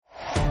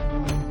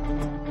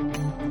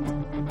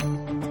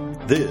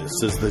This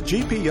is the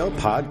GPL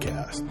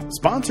Podcast,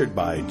 sponsored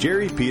by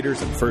Jerry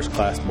Peters and First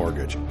Class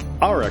Mortgage.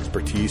 Our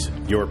expertise,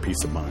 your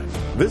peace of mind.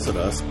 Visit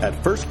us at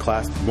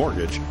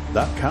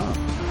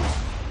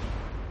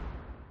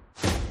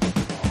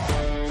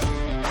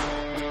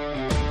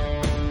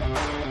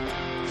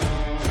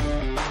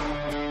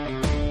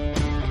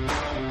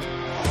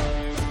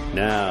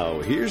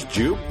Now, here's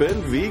Jupe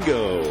and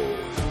Vigo.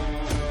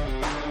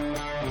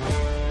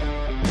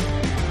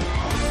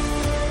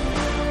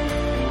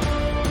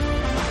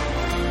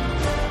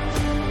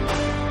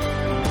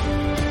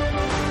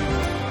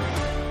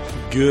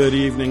 Good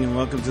evening and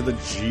welcome to the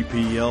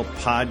GPL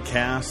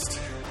Podcast,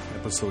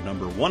 episode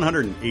number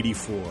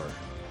 184.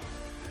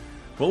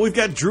 Well, we've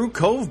got Drew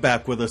Cove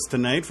back with us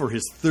tonight for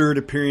his third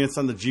appearance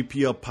on the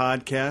GPL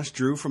Podcast.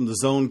 Drew, from the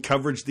zone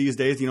coverage these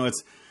days,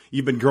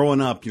 you've been growing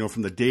up,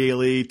 from the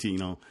Daily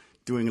to,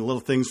 doing little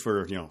things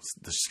for,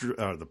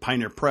 the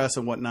Pioneer Press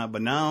and whatnot.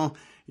 But now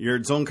you're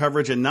at zone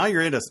coverage, and now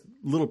you're in a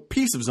little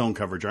piece of zone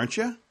coverage, aren't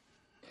you?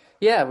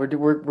 Yeah,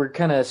 we're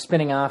kind of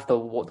spinning off the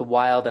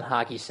wild and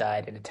hockey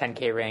side into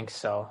 10K ranks.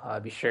 So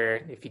be sure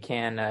if you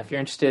can, if you're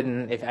interested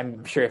in,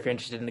 I'm sure if you're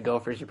interested in the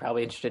Gophers, you're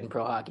probably interested in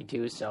pro hockey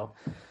too. So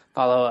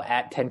follow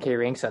at 10K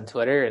ranks on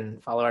Twitter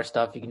and follow our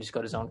stuff. You can just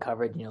go to zone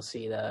coverage and you'll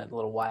see the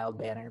little wild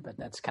banner. But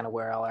that's kind of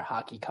where all our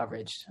hockey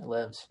coverage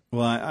lives.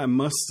 Well, I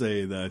must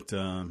say that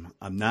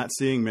I'm not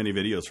seeing many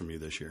videos from you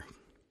this year.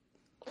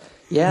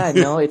 Yeah,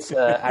 no, it's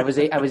I was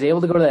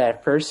able to go to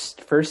that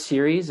first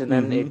series, and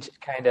then it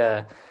kind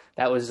of.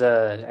 That was,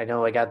 I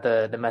know I got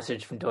the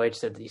message from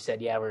Deutsch that he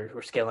said, yeah,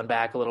 we're scaling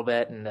back a little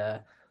bit,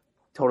 and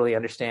totally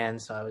understand.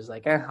 So I was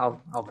like,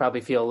 I'll probably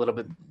feel a little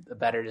bit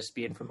better just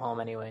being from home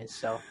anyways.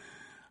 So,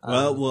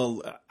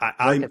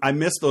 I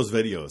miss those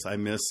videos. I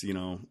miss,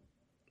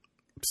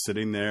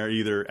 sitting there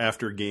either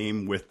after a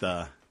game with,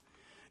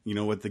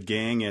 with the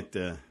gang at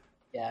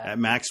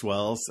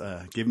Maxwell's,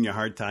 giving you a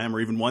hard time,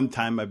 or even one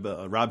time,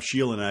 Rob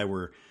Scheel and I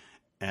were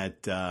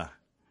at,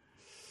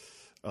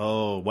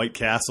 White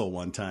Castle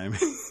one time,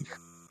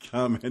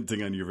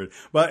 commenting on your video.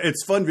 But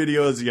it's fun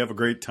videos. You have a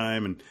great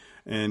time,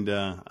 and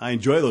I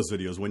enjoy those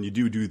videos when you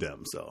do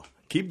them. So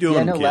keep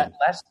doing them, kid.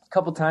 Last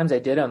couple times I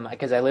did them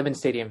because I live in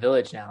Stadium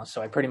Village now,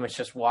 so I pretty much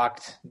just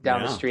walked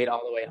down the street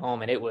all the way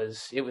home, and it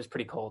was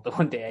pretty cold the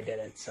one day I did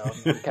it. So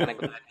I'm kind of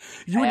glad.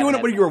 You were doing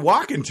it when you were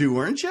walking too,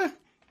 weren't you?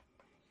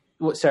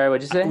 Sorry,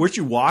 what'd you say? Weren't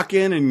you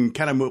walking and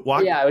kind of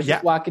walking? Yeah, I was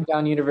just walking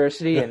down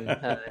University and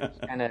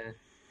kind of.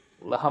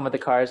 The hum of the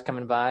cars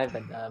coming by,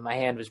 but my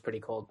hand was pretty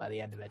cold by the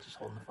end of it, just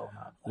holding the phone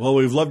up. Well,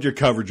 we've loved your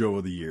coverage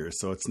over the years,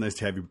 so it's nice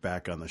to have you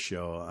back on the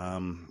show.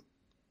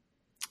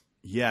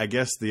 I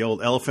guess the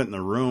old elephant in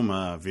the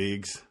room,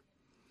 Vigs,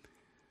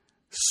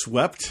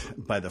 swept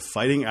by the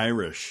Fighting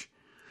Irish.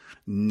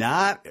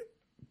 Not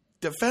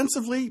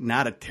defensively,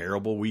 not a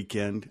terrible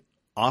weekend.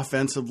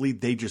 Offensively,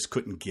 they just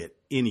couldn't get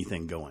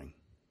anything going.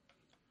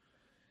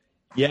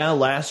 Yeah,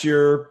 last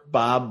year,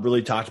 Bob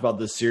really talked about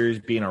this series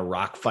being a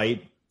rock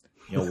fight.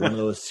 One of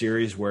those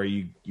series where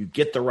you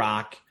get the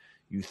rock,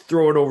 you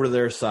throw it over to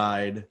their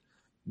side,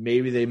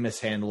 maybe they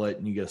mishandle it,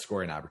 and you get a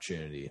scoring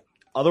opportunity.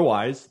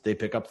 Otherwise, they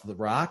pick up the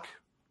rock,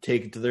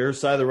 take it to their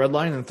side of the red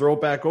line, and throw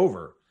it back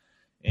over.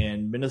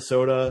 And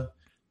Minnesota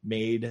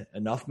made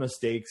enough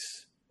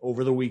mistakes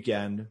over the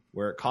weekend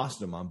where it cost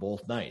them on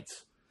both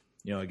nights.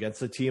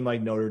 Against a team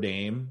like Notre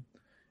Dame,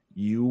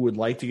 you would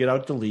like to get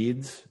out to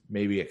leads,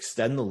 maybe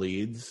extend the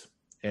leads,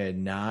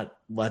 and not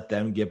let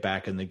them get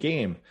back in the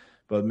game.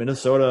 But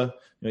Minnesota,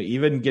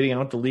 even getting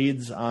out the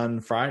leads on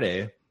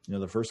Friday,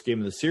 the first game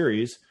of the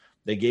series,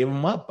 they gave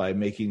them up by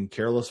making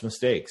careless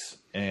mistakes.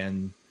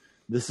 And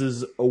this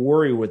is a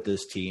worry with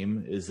this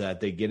team, is that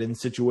they get in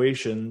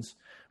situations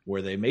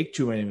where they make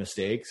too many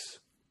mistakes.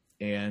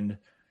 And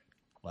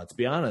let's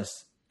be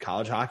honest,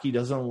 college hockey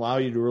doesn't allow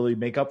you to really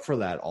make up for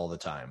that all the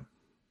time.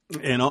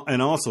 And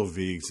also,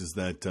 Viggs, is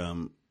that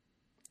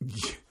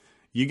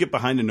you get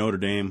behind a Notre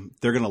Dame,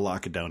 they're going to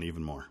lock it down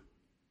even more.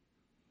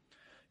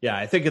 Yeah,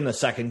 I think in the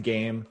second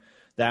game,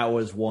 that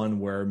was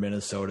one where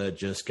Minnesota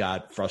just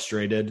got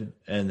frustrated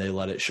and they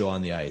let it show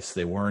on the ice.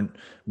 They weren't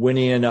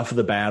winning enough of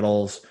the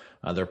battles.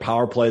 Their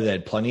power play, they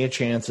had plenty of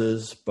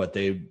chances, but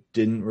they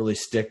didn't really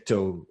stick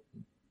to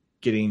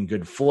getting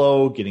good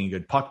flow, getting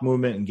good puck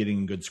movement, and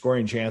getting good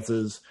scoring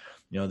chances.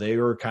 They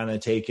were kind of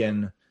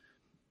taking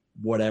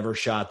whatever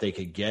shot they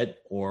could get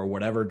or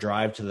whatever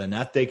drive to the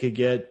net they could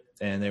get,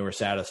 and they were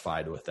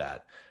satisfied with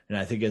that. And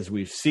I think as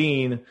we've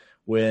seen,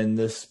 when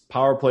this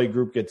power play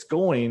group gets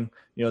going,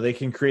 they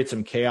can create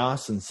some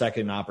chaos and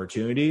second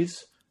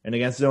opportunities. And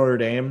against Notre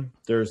Dame,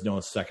 there's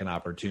no second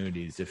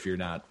opportunities if you're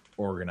not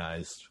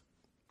organized.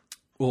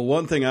 Well,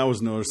 one thing I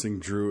was noticing,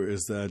 Drew,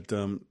 is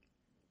that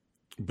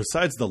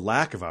besides the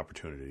lack of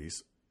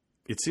opportunities,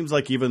 it seems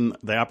like even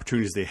the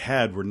opportunities they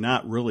had were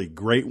not really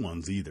great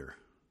ones either.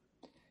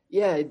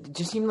 Yeah, it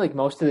just seemed like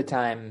most of the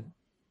time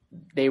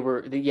they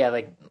were,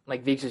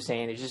 like Viggs was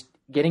saying, it's just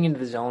getting into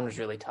the zone was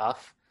really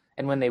tough.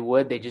 And when they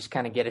would, they just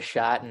kind of get a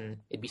shot and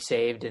it'd be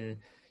saved. And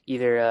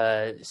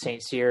either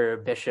St. Cyr or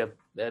Bishop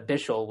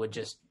would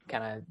just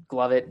kind of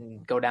glove it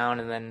and go down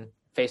and then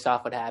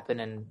face-off would happen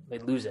and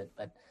they'd lose it.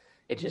 But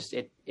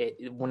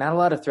well, not a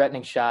lot of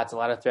threatening shots, a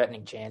lot of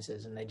threatening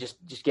chances, and they just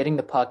getting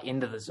the puck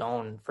into the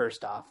zone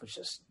first off was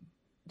just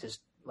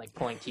like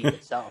pulling teeth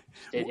itself.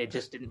 It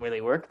just didn't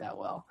really work that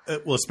well.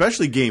 Well,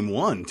 especially game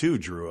one too,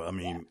 Drew. I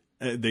mean,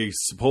 they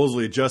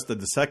supposedly adjusted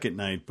the second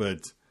night, but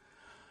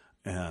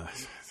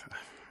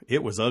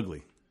it was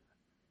ugly.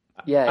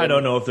 Yeah, I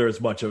don't know if there was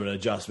much of an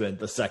adjustment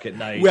the second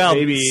night. Well,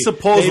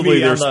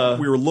 supposedly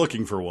maybe we were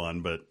looking for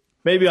one, but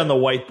maybe on the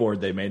whiteboard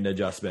they made an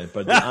adjustment,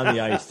 but on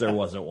the ice there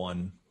wasn't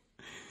one.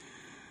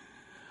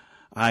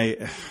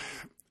 I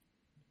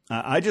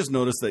just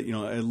noticed that,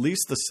 at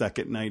least the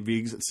second night,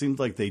 Viggs, it seemed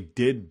like they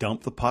did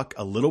dump the puck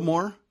a little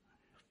more,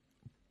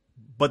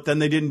 but then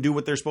they didn't do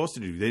what they're supposed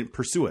to do. They didn't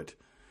pursue it.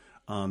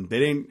 They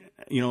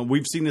didn't,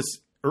 we've seen this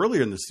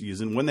earlier in the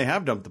season when they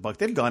have dumped the puck,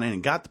 they've gone in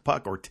and got the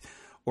puck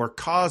or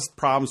caused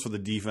problems for the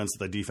defense.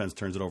 The defense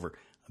turns it over.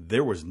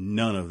 There was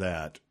none of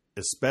that,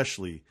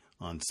 especially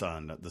on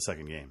the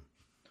second game.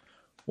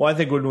 Well, I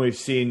think when we've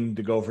seen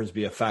the Gophers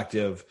be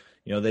effective,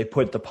 they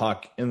put the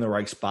puck in the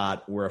right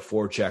spot where a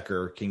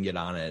forechecker can get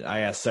on it. I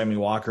asked Sammy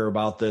Walker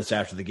about this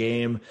after the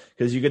game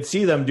because you could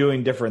see them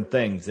doing different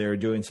things. They were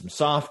doing some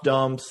soft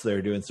dumps. They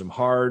were doing some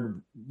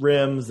hard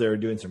rims. They were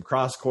doing some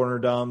cross-corner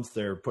dumps.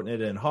 They were putting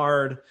it in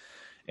hard.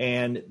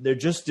 And there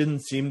just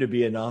didn't seem to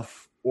be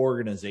enough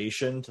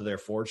organization to their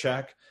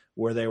forecheck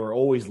where they were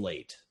always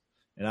late.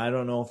 And I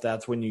don't know if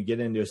that's when you get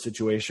into a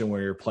situation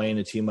where you're playing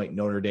a team like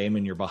Notre Dame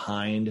and you're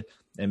behind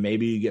and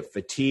maybe you get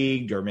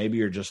fatigued or maybe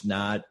you're just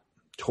not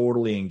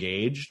totally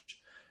engaged.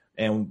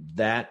 And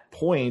that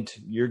point,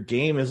 your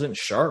game isn't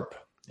sharp.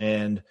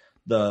 And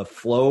the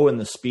flow and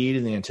the speed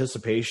and the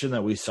anticipation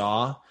that we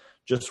saw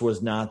just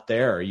was not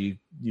there. You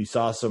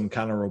saw some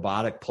kind of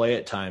robotic play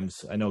at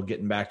times. I know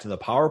getting back to the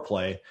power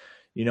play,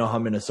 how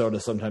Minnesota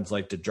sometimes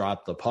like to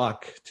drop the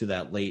puck to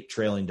that late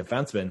trailing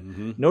defenseman.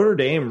 Mm-hmm. Notre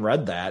Dame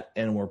read that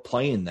and were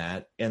playing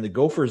that, and the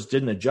Gophers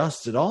didn't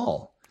adjust at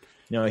all.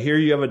 Here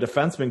you have a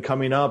defenseman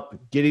coming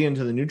up, getting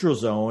into the neutral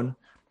zone,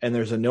 and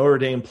there's a Notre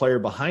Dame player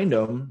behind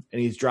him,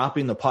 and he's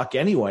dropping the puck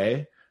anyway.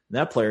 And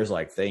that player's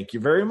like, "Thank you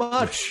very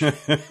much.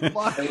 Good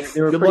luck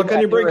on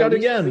your breakout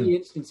again." 3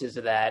 instances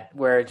of that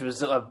where it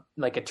was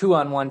like a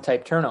 2-on-1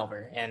 type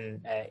turnover,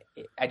 and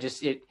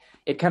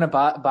it kind of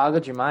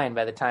boggled your mind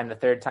by the time the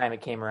third time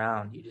it came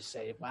around. You just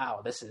say,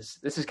 "Wow, this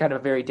is kind of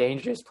a very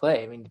dangerous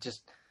play." I mean,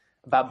 just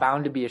about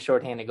bound to be a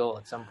shorthanded goal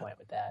at some point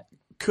with that.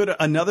 Could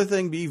another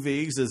thing be,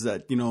 Viggs, is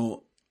that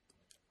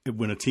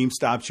when a team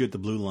stops you at the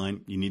blue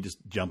line, you need to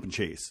jump and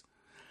chase.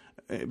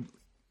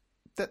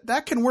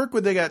 That can work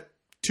when they got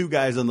 2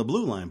 guys on the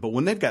blue line, but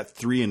when they've got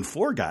 3 and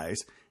 4 guys,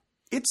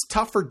 it's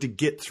tougher to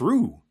get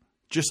through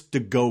just to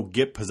go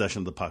get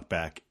possession of the puck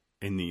back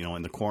in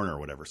the corner or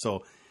whatever.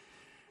 So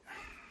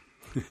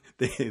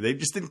they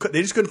just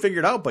couldn't figure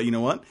it out. But you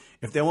know what?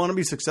 If they want to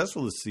be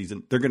successful this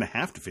season, they're going to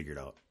have to figure it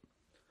out.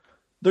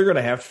 They're going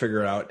to have to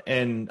figure it out.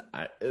 And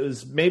it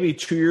was maybe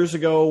 2 years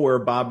ago where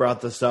Bob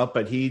brought this up,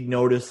 but he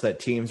noticed that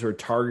teams were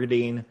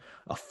targeting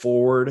a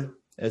forward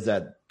as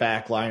that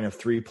back line of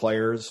 3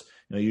 players.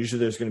 Usually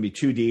there's going to be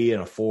 2D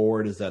and a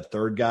forward as that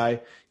third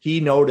guy.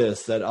 He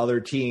noticed that other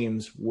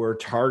teams were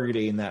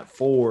targeting that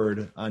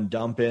forward on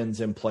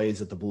dump-ins and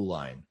plays at the blue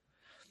line.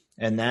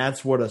 And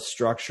that's what a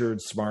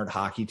structured, smart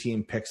hockey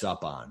team picks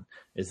up on,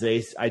 is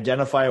they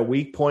identify a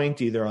weak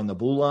point either on the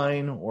blue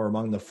line or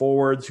among the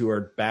forwards who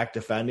are back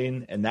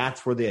defending, and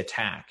that's where they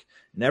attack.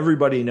 And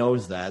everybody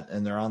knows that,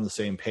 and they're on the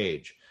same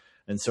page.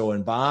 And so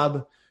when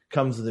Bob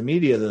comes to the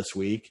media this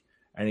week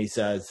and he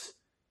says,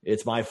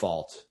 "It's my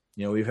fault.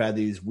 We've had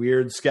these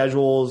weird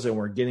schedules and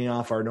we're getting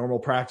off our normal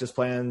practice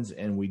plans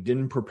and we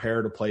didn't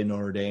prepare to play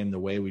Notre Dame the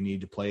way we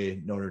need to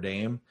play Notre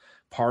Dame."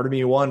 Part of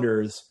me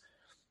wonders,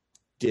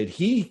 did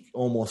he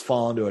almost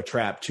fall into a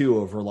trap too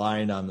of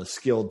relying on the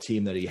skilled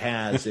team that he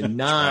has and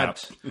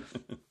not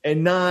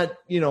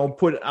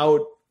put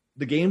out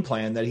the game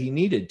plan that he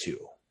needed to?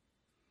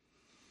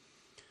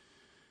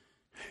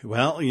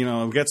 Well,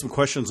 I've got some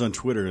questions on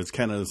Twitter. It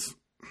kind of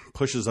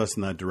pushes us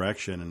in that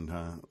direction. And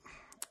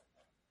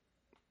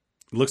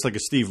it looks like a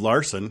Steve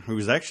Larson,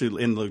 who's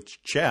actually in the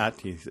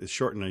chat. He's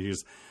shortened.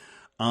 He's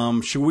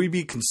should we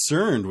be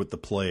concerned with the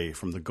play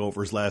from the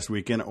Gophers last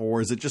weekend,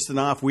 or is it just an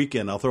off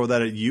weekend? I'll throw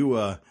that at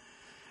you,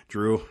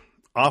 Drew.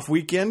 Off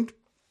weekend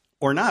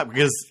or not?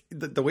 Because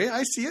the way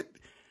I see it,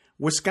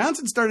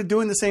 Wisconsin started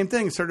doing the same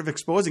thing, started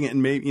exposing it,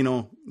 and maybe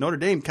Notre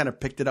Dame kind of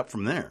picked it up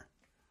from there.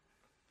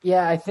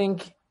 Yeah, I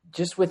think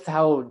just with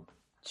how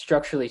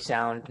structurally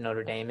sound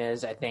Notre Dame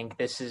is, I think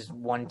this is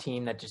one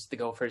team that just the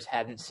Gophers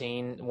hadn't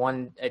seen.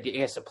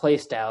 A play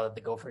style that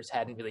the Gophers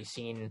hadn't really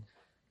seen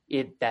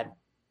it that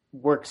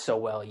works so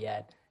well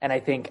yet. And I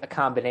think a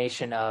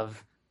combination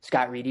of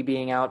Scott Reedy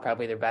being out,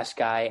 probably their best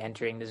guy,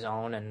 entering the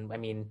zone, and I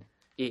mean,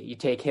 you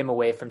take him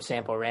away from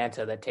Sample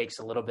Ranta, that takes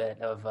a little bit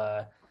of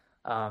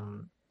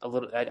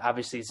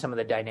obviously some of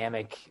the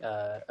dynamic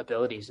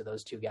abilities of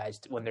those 2 guys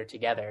when they're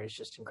together is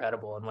just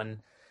incredible. And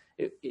when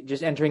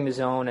just entering the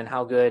zone and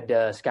how good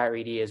Scott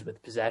Reedy is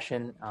with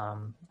possession,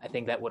 I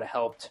think that would have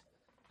helped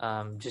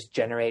just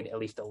generate at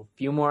least a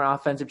few more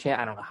offensive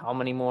chances. I don't know how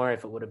many more,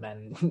 if it would have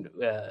been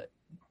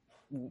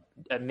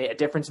a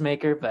difference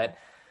maker, but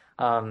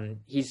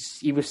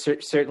he was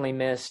certainly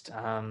missed.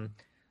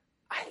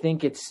 I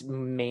think it's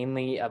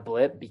mainly a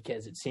blip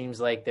because it seems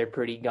like they're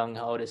pretty gung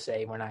ho to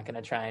say we're not going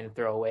to try and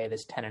throw away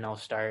this 10-0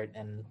 start,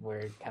 and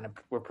we're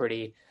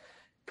pretty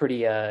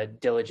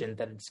diligent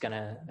that it's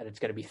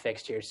gonna be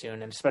fixed here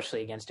soon, and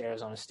especially against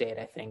Arizona State,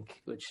 I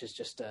think, which is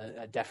just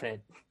a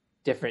definite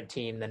different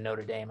team than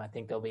Notre Dame. I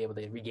think they'll be able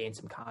to regain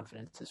some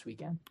confidence this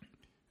weekend.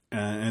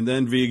 And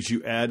then, Viggs,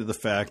 you add to the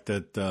fact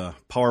that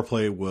power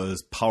play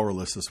was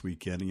powerless this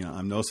weekend.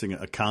 I'm noticing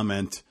a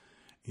comment,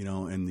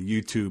 in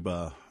the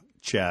YouTube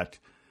chat,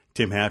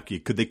 Tim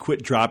Hapke, could they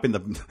quit dropping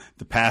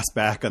the pass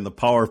back on the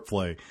power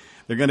play?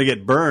 They're going to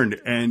get burned.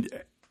 And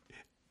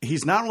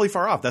he's not really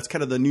far off. That's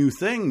kind of the new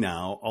thing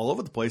now all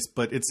over the place.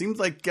 But it seems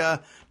like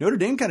Notre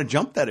Dame kind of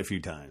jumped that a few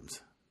times.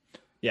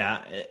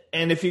 Yeah,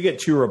 and if you get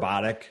too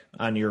robotic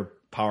on your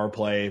power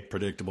play,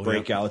 predictable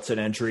breakouts and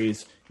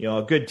entries,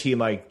 a good team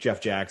like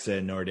Jeff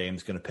Jackson, Notre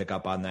Dame's going to pick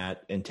up on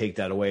that and take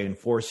that away and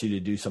force you to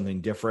do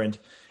something different.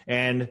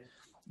 And,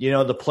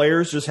 the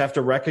players just have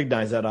to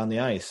recognize that on the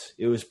ice.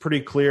 It was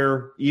pretty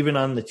clear, even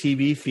on the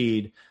TV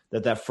feed,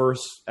 that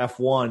first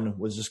F1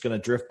 was just going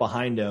to drift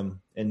behind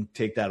him and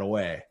take that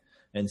away.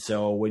 And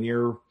so when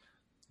you're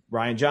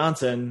Ryan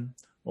Johnson,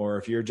 or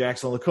if you're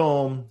Jackson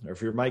Lacombe, or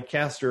if you're Mike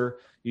Castor,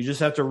 you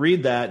just have to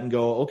read that and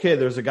go, okay,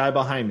 there's a guy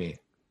behind me.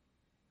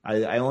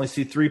 I only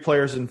see 3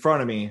 players in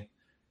front of me.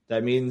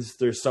 That means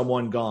there's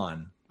someone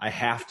gone. I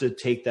have to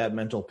take that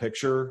mental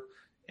picture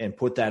and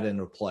put that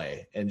into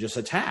play and just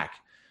attack.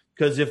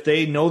 Because if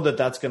they know that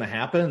that's going to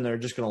happen and they're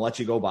just going to let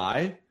you go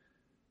by,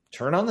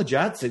 turn on the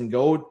Jets and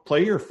go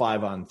play your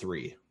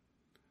 5-on-3.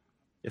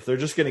 If they're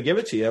just going to give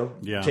it to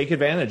you, take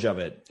advantage of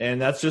it. And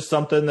that's just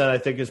something that I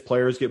think as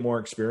players get more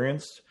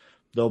experienced,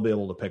 they'll be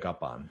able to pick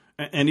up on.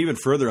 And even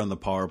further on the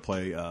power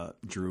play,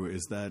 Drew,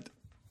 is that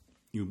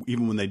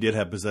even when they did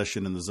have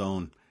possession in the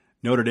zone,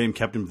 Notre Dame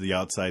kept them to the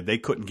outside. They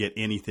couldn't get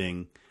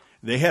anything.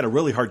 They had a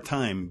really hard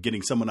time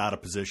getting someone out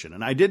of position.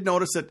 And I did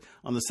notice it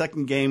on the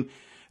second game.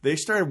 They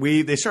started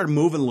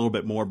moving a little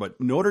bit more, but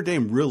Notre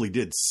Dame really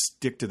did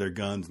stick to their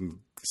guns and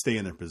stay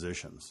in their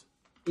positions.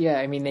 Yeah,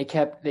 I mean, they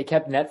kept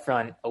net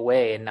front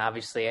away, and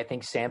obviously I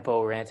think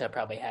Sampo Ranta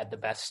probably had the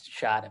best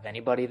shot of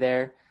anybody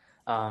there.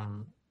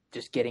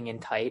 Just getting in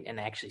tight and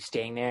actually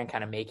staying there and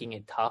kind of making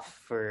it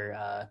tough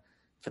for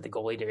the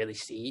goalie to really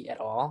see at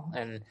all.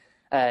 And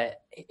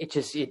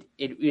it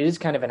is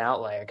kind of an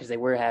outlier because they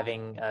were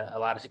having a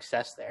lot of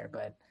success there,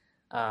 but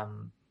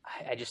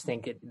I just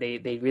think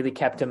they really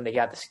kept them. They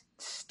got the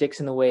sticks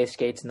in the way,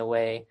 skates in the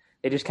way.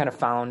 They just kind of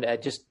found,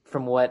 just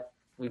from what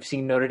we've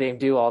seen Notre Dame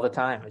do all the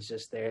time, it's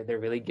just they're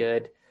really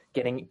good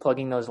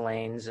plugging those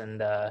lanes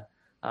and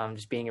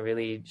just being a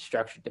really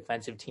structured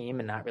defensive team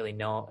and not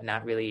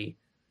really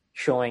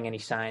showing any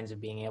signs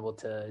of being able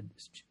to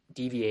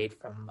deviate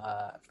from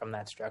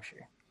that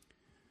structure.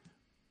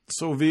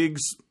 So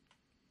Viggs,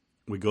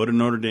 we go to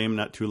Notre Dame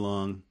not too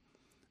long.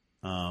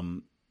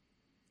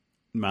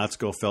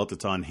 Matsko felt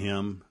it's on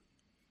him.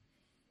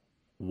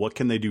 What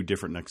can they do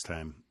different next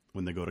time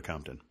when they go to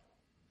Compton?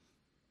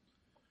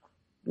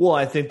 Well,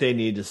 I think they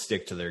need to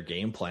stick to their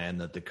game plan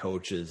that the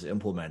coach is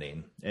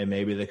implementing. And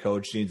maybe the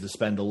coach needs to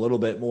spend a little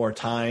bit more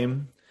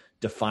time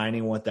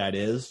defining what that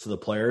is to the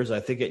players. I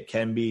think it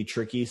can be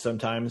tricky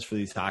sometimes for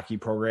these hockey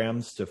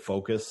programs to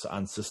focus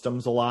on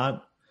systems a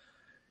lot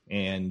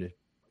and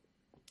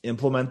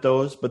implement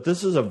those. But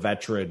this is a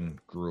veteran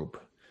group.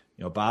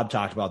 Bob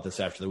talked about this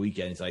after the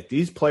weekend. He's like,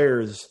 these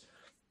players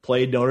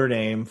played Notre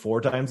Dame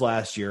 4 times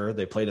last year.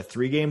 They played a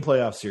 3-game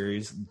playoff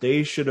series.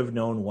 They should have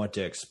known what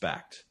to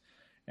expect.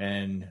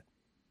 And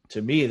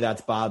to me,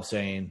 that's Bob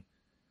saying,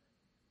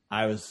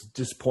 I was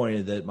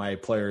disappointed that my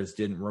players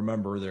didn't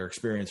remember their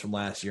experience from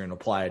last year and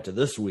apply it to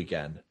this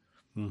weekend.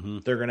 Mm-hmm.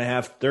 They're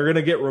going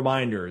to get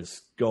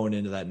reminders going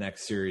into that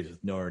next series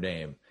with Notre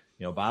Dame.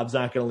 Bob's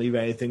not going to leave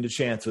anything to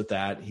chance with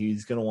that.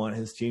 He's going to want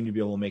his team to be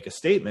able to make a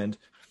statement,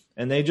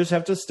 and they just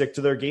have to stick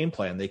to their game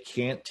plan. They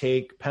can't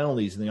take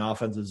penalties in the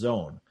offensive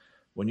zone.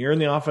 When you're in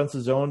the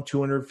offensive zone,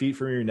 200 feet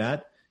from your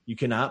net, you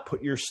cannot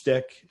put your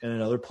stick in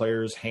another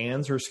player's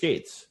hands or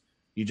skates.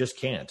 You just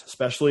can't,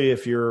 especially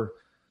if you're,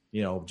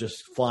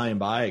 just flying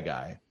by a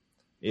guy.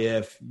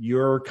 If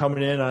you're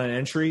coming in on an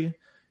entry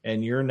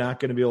and you're not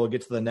going to be able to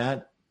get to the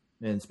net,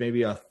 and it's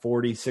maybe a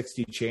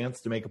 40-60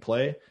 chance to make a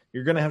play,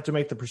 you're going to have to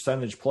make the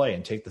percentage play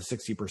and take the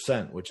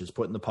 60%, which is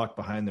putting the puck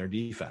behind their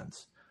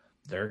defense.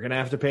 They're going to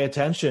have to pay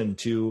attention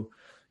to,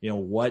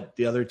 what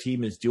the other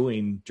team is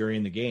doing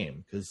during the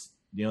game, because,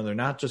 they're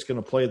not just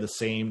going to play the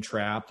same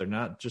trap. They're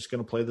not just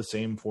going to play the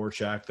same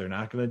forecheck. They're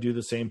not going to do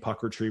the same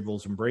puck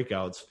retrievals and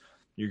breakouts.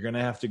 You're going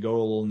to have to go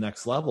a little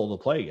next level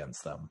to play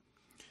against them.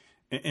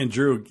 And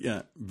Drew,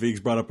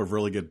 Viggs brought up a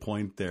really good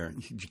point there.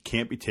 You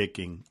can't be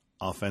taking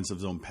offensive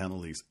zone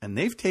penalties, and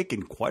they've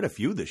taken quite a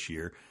few this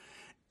year.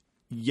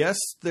 Yes,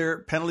 their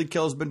penalty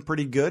kill has been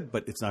pretty good,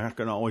 but it's not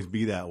going to always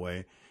be that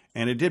way,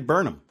 and it did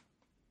burn them.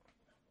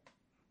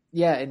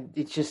 Yeah,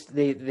 it's just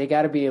they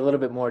got to be a little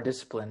bit more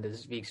disciplined,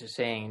 as Veeks was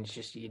saying. It's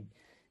just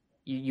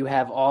you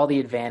have all the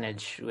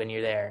advantage when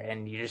you're there,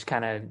 and you just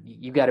kind of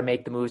you got to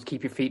make the moves,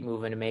 keep your feet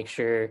moving, to make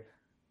sure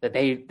that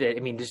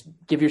just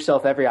give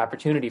yourself every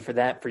opportunity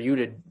for you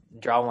to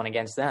draw one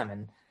against them.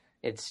 And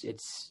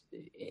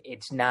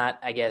it's not,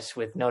 I guess,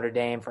 with Notre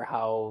Dame for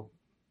how,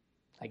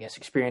 I guess,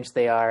 experienced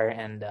they are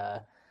and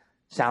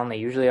sound they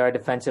usually are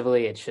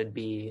defensively. It should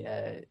be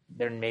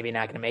they're maybe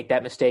not going to make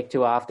that mistake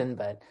too often,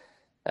 but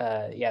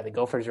the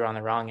Gophers were on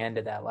the wrong end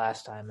of that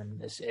last time,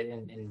 and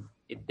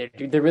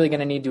they're really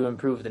going to need to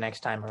improve the next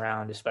time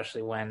around,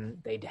 especially when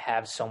they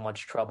have so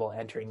much trouble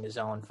entering the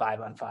zone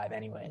 5-on-5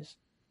 anyways.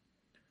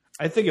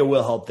 I think it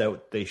will help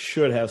that they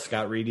should have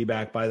Scott Reedy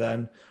back by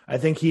then. I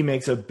think he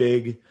makes a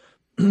big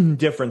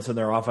difference in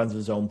their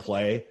offensive zone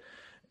play.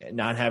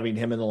 Not having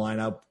him in the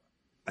lineup,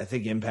 I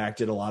think,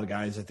 impacted a lot of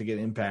guys. I think it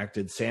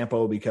impacted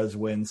Sampo, because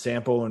when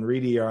Sampo and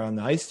Reedy are on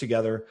the ice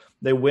together,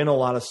 they win a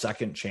lot of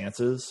second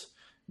chances,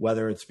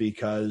 whether it's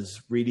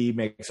because Reedy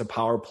makes a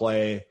power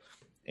play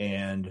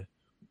and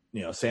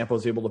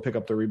Sampo's able to pick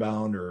up the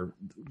rebound or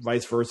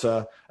vice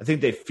versa. I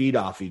think they feed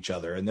off each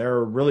other, and they're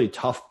a really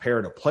tough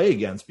pair to play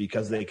against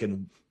because they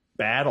can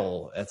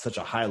battle at such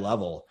a high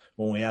level.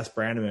 When we asked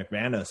Brandon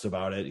McManus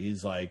about it,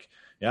 he's like,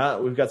 yeah,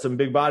 we've got some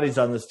big bodies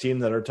on this team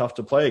that are tough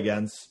to play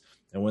against.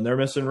 And when they're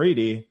missing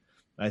Reedy,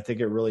 I think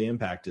it really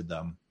impacted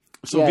them.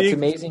 So it's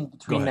amazing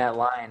between that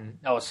line.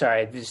 Oh,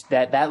 sorry. Just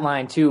that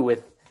line too,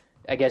 with,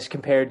 I guess,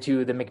 compared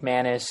to the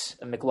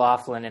McManus,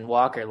 McLaughlin, and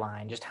Walker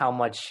line, just how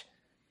much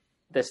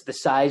the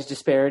size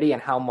disparity and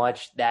how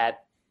much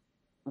that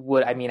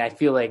would, I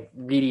feel like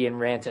Reedy and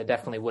Ranta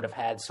definitely would have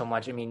had so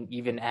much.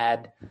 Even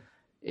add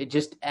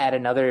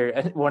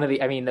another one of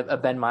a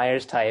Ben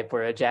Myers type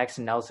or a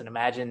Jackson Nelson.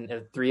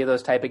 Imagine 3 of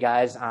those type of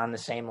guys on the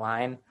same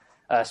line,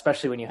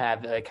 especially when you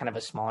have kind of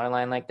a smaller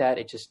line like that.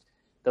 It just,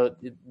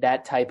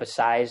 that type of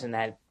size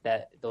and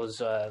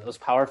those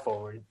power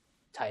forward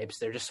types,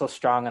 they're just so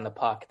strong on the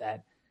puck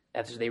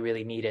that's what they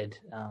really needed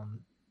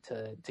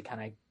to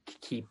kind of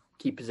keep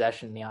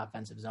possession in the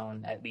offensive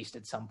zone, at least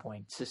at some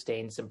point,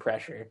 sustain some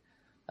pressure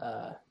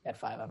at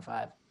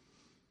 5-on-5.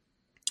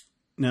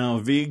 Now,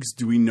 Viggs,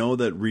 do we know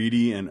that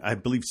Reedy and I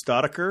believe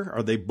Stoddicker,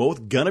 are they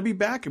both going to be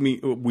back?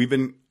 We've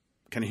been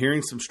kind of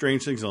hearing some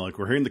strange things. Like,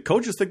 we're hearing the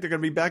coaches think they're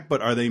going to be back,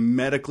 but are they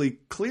medically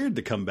cleared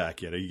to come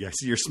back yet? I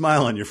see your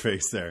smile on your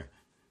face there.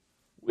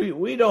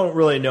 We don't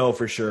really know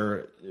for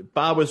sure.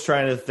 Bob was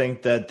trying to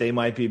think that they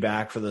might be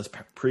back for this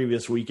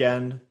previous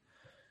weekend,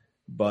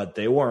 but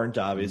they weren't,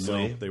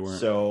 obviously. No, they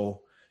weren't.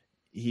 So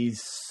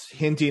he's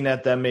hinting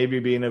at them maybe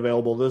being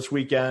available this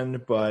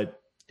weekend,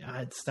 but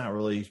it's not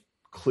really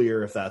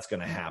clear if that's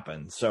going to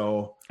happen.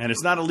 So, and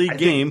it's not a league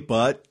game,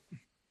 but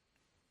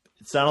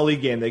it's not a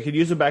league game. They could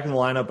use him back in the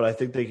lineup, but I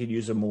think they could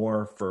use him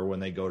more for when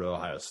they go to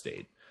Ohio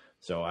State.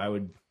 So I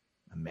would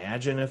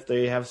imagine if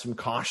they have some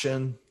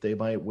caution, they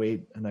might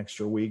wait an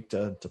extra week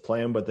to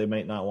play him, but they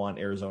might not want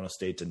Arizona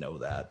State to know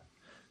that.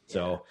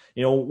 So,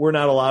 we're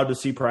not allowed to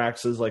see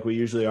practices like we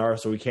usually are,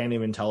 so we can't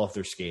even tell if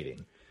they're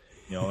skating.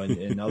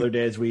 In other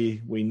days we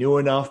knew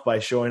enough by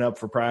showing up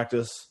for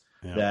practice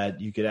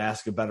that you could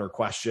ask a better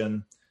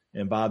question,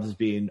 and Bob's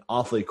being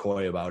awfully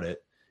coy about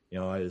it. It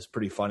was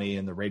pretty funny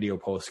in the radio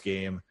post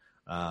game.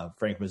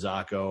 Frank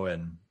Mazzacco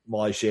and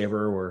Molly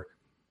Shaver were,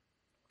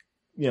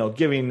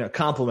 giving a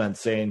compliment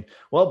saying,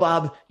 well,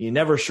 Bob, you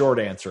never short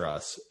answer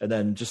us. And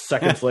then just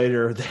seconds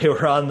later, they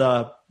were on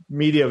the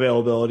media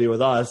availability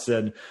with us.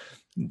 And,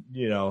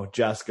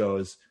 Jess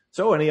goes,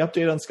 so any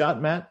update on Scott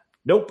and Matt?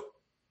 Nope.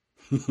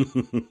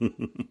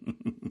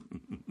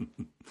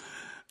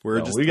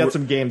 We got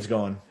some games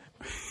going.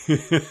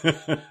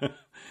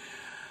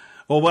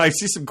 Well, I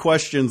see some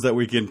questions that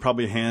we can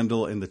probably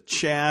handle in the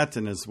chat,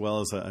 and as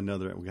well as we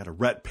got a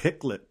Rhett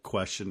Picklet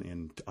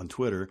question on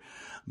Twitter.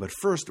 But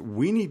first,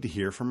 we need to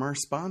hear from our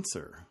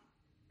sponsor.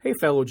 Hey,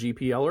 fellow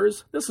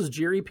GPLers. This is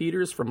Jerry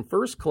Peters from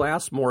First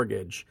Class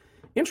Mortgage.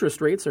 Interest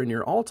rates are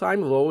near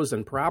all-time lows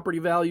and property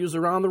values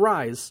are on the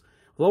rise.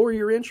 Lower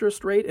your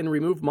interest rate and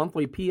remove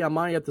monthly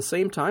PMI at the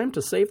same time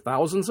to save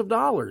thousands of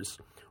dollars.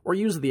 Or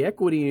use the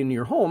equity in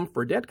your home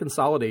for debt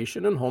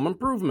consolidation and home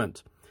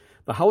improvement.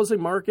 The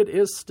housing market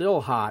is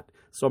still hot,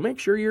 so make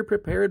sure you're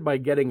prepared by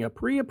getting a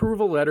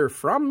pre-approval letter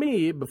from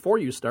me before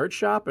you start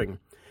shopping.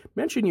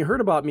 Mention you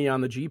heard about me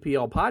on the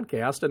GPL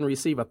podcast and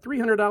receive a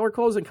 $300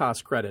 closing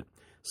cost credit.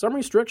 Some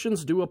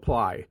restrictions do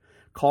apply.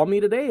 Call me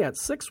today at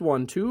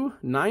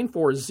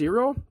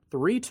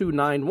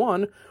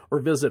 612-940-3291 or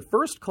visit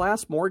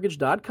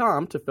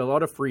firstclassmortgage.com to fill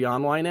out a free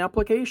online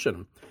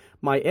application.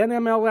 My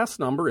NMLS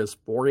number is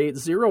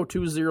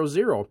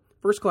 480200.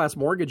 First Class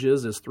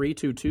Mortgages is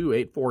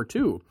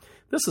 322842.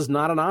 This is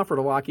not an offer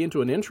to lock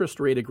into an interest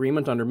rate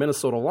agreement under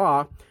Minnesota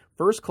law.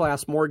 First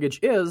Class Mortgage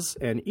is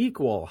an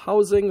equal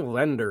housing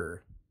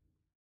lender.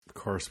 Of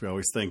course, we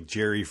always thank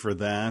Jerry for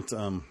that.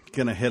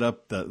 Going to hit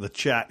up the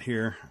chat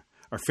here.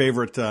 Our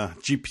favorite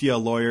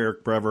GPL lawyer,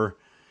 Eric Brever.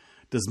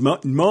 Does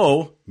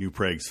Mo, New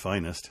Prague's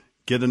finest,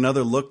 get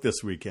another look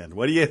this weekend?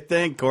 What do you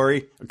think,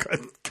 Corey?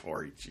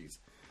 Corey, jeez.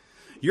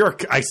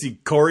 I see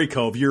Corey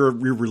Cove. You're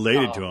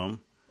related to him.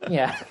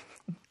 Yeah.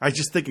 I was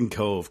just thinking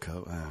Cove.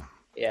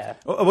 Yeah.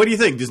 What do you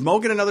think? Does Mo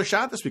get another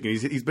shot this weekend?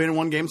 He's been in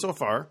one game so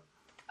far,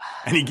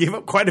 and he gave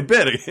up quite a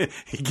bit.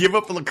 He gave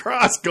up a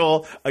lacrosse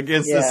goal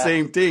against the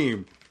same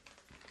team.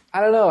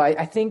 I don't know.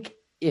 I think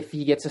if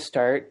he gets a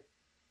start,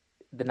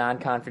 the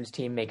non-conference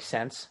team makes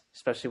sense,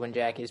 especially when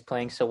Jack is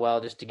playing so well,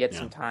 just to get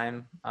some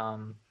time.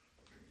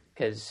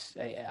 Because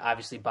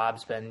obviously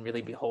Bob's been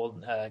really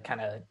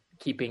kind of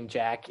keeping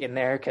Jack in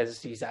there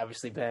because he's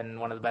obviously been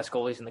one of the best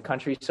goalies in the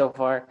country so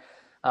far.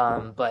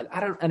 But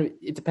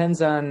it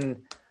depends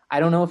on. I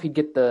don't know if he'd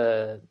get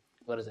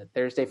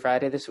Thursday,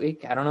 Friday this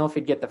week. I don't know if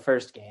he'd get the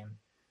first game.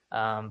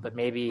 But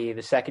maybe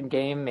the second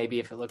game, maybe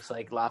if it looks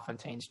like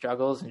LaFontaine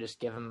struggles, and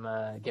just give him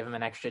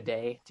an extra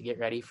day to get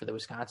ready for the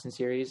Wisconsin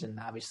series. And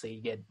obviously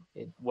you get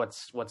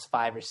what's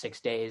 5 or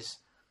 6 days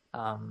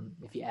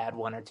if you add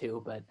 1 or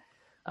 2. But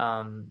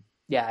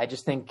I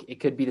just think it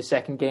could be the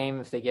second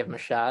game if they give him a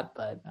shot.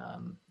 But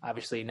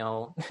obviously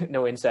no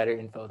insider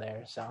info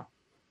there. So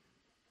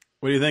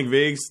what do you think,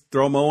 Viggs?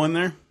 Throw Mo in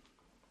there?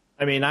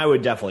 I mean, I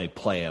would definitely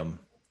play him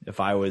if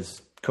I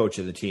was coach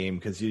of the team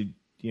because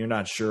you're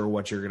not sure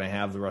what you're going to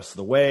have the rest of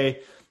the way.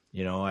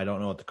 I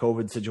don't know what the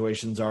COVID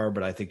situations are,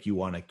 but I think you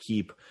want to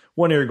keep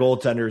one of your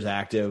goaltenders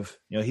active.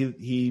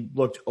 He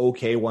looked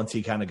okay once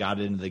he kind of got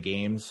into the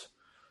games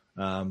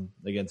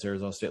against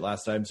Arizona State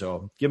last time.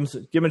 So give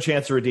him a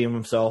chance to redeem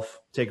himself.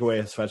 Take away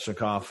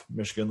Svechnikov,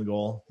 Michigan the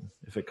goal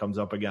if it comes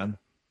up again.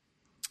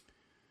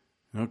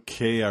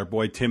 Okay, our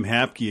boy Tim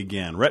Hapke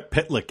again. Rhett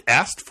Pitlick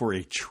asked for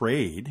a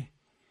trade,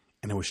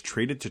 and it was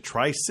traded to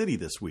Tri-City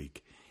this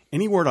week.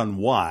 Any word on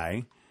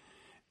why?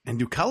 And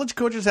do college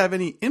coaches have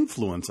any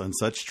influence on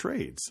such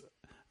trades?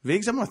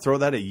 Viggs, I'm going to throw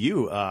that at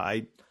you.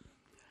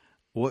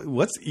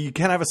 You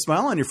can't have a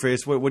smile on your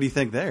face. What do you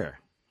think there?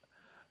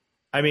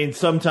 I mean,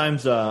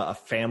 sometimes a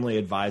family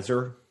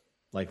advisor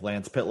like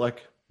Lance Pitlick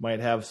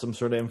might have some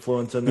sort of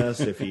influence in this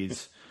if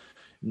he's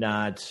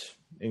not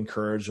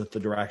encouraged with the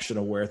direction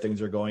of where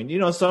things are going.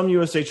 Some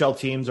USHL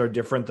teams are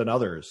different than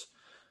others.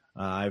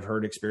 I've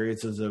heard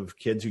experiences of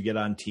kids who get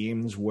on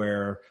teams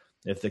where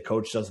if the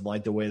coach doesn't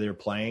like the way they're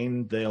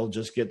playing, they'll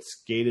just get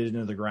skated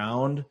into the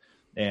ground,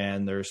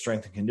 and their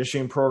strength and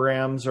conditioning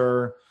programs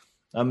are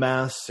a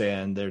mess,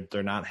 and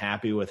they're not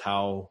happy with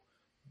how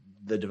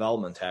the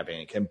development's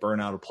happening. It can burn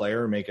out a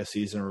player and make a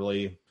season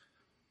really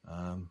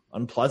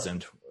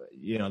unpleasant.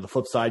 The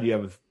flip side, you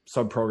have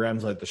some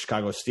programs like the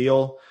Chicago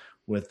Steel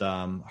with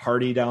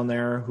Hardy down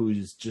there,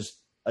 who's just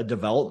a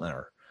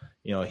developmenter.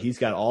 He's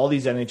got all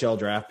these NHL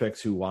draft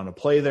picks who want to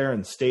play there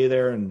and stay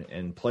there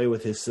and play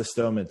with his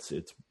system. It's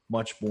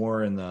much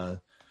more in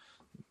the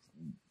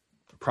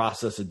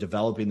process of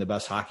developing the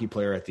best hockey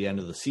player at the end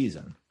of the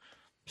season.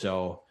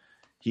 So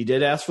he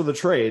did ask for the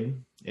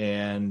trade,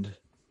 and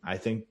I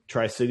think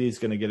Tri-City is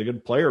going to get a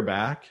good player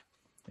back.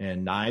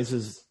 And Nyes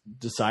has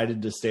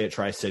decided to stay at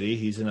Tri-City.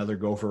 He's another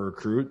Gopher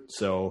recruit,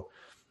 so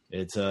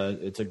it's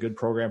a good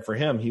program for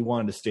him. He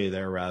wanted to stay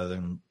there rather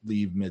than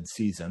leave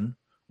mid-season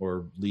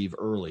or leave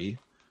early.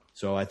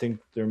 So I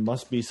think there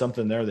must be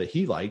something there that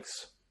he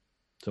likes.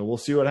 So we'll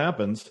see what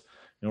happens.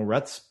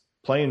 Rhett's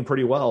playing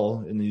pretty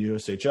well in the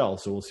USHL,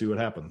 so we'll see what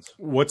happens.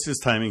 What's his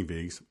timing,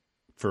 Viggs,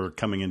 for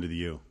coming into the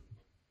U?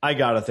 I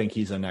gotta think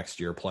he's a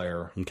next year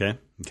player. Okay.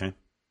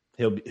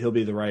 He'll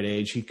be the right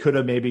age. He could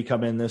have maybe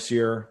come in this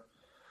year,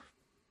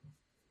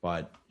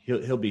 but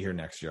he'll be here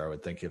next year, I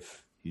would think,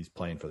 if he's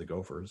playing for the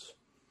Gophers.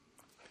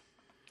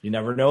 You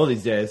never know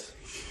these days.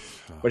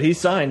 But he's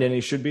signed and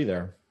he should be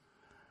there.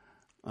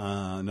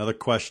 Another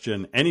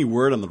question. Any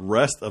word on the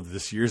rest of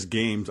this year's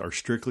games are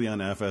strictly on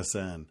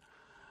FSN?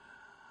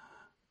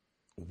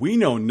 We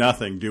know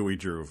nothing, do we,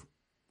 Drew?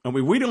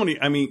 We don't.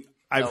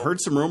 I've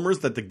heard some rumors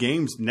that the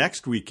games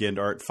next weekend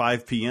are at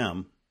 5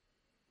 p.m.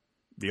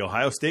 The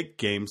Ohio State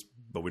games,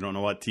 but we don't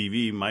know what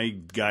TV. My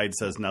guide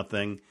says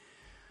nothing.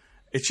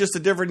 It's just a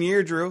different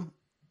year, Drew.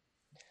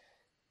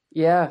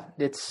 Yeah,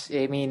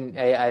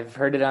 I've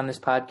heard it on this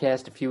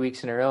podcast a few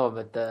weeks in a row,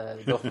 but the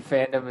Gopher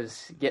fandom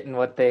is getting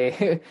what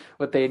they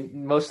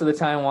most of the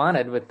time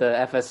wanted with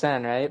the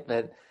FSN, right?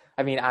 But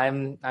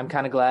I'm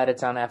kind of glad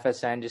it's on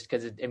FSN just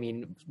because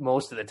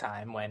most of the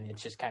time when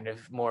it's just kind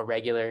of more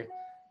regular,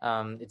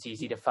 it's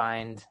easy to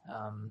find,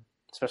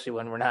 especially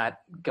when we're not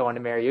going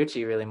to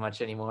Mariucci really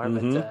much anymore.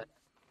 Mm-hmm. But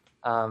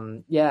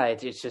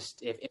it's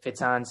just if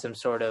it's on some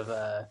sort of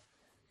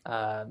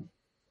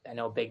I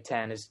know Big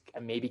Ten is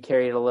maybe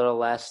carried a little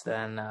less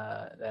than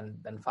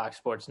Fox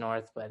Sports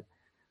North, but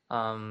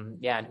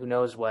and who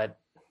knows what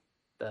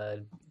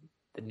the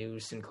new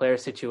Sinclair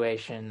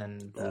situation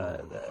and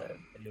the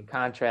new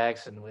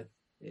contracts and are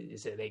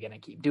they going to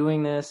keep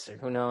doing this or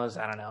who knows?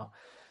 I don't know.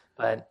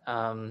 But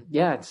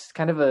it's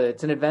kind of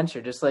it's an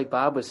adventure, just like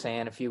Bob was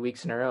saying a few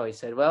weeks in a row. He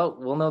said, "Well,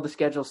 we'll know the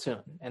schedule soon,"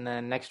 and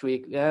then next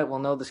week, we'll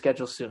know the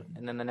schedule soon,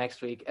 and then the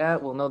next week,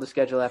 we'll know the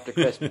schedule after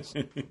Christmas.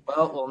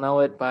 Well, we'll know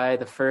it by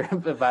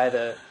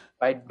the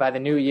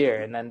new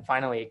year, and then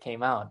finally it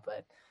came out.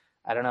 But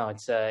I don't know.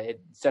 It's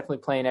definitely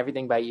playing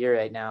everything by ear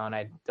right now, and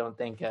I don't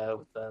think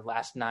with the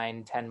last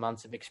 9-10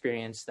 months of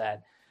experience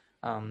that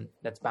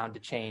that's bound to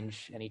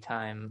change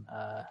anytime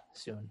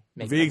soon.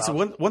 Viggs,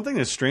 one thing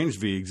that's strange,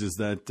 Viggs, is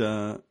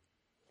that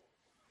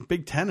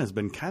Big Ten has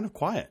been kind of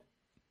quiet.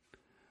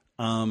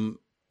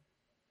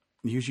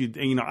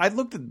 Usually, I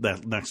looked at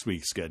that next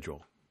week's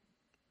schedule.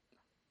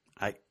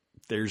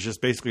 There's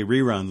just basically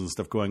reruns and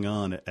stuff going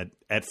on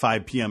at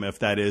 5 p.m. if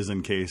that is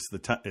in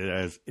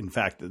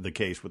fact the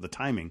case with the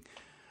timing.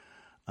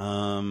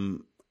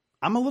 I'm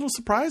a little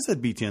surprised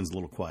that B10's a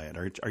little quiet.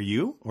 Are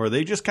you? Or are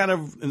they just kind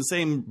of in the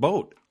same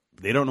boat?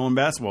 They don't know when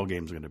basketball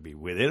games are going to be.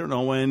 They don't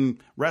know when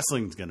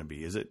wrestling's going to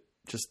be. Is it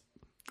just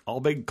all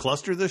big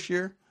cluster this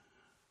year?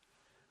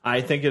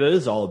 I think it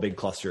is all a big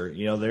cluster.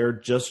 They're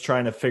just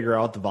trying to figure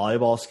out the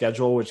volleyball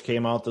schedule, which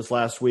came out this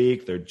last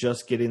week. They're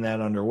just getting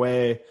that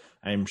underway.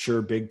 I'm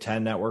sure Big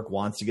Ten Network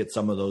wants to get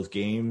some of those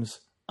games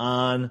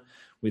on.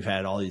 We've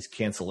had all these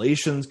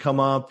cancellations come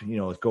up,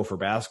 with Gopher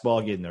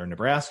basketball getting their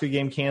Nebraska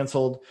game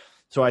canceled.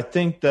 So I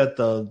think that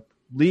the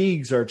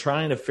leagues are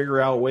trying to figure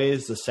out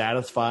ways to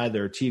satisfy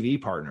their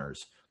TV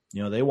partners.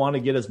 They want to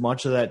get as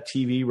much of that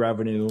TV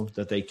revenue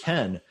that they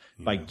can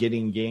by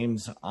getting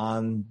games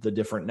on the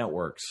different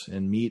networks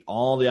and meet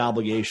all the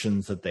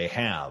obligations that they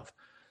have.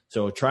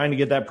 So trying to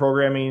get that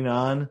programming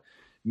on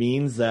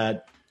means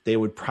that they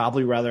would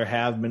probably rather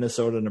have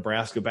Minnesota,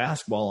 Nebraska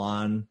basketball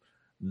on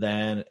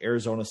than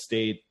Arizona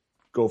State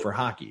Gopher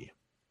hockey.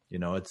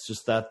 It's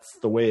just, that's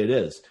the way it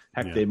is.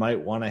 Heck, They might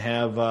want to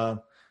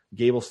have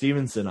Gable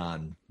Stevenson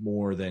on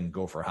more than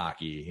Gopher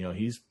hockey.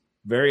 He's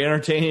very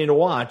entertaining to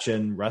watch,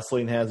 and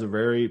wrestling has a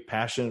very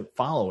passionate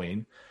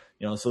following.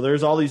 So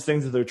there's all these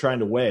things that they're trying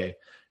to weigh.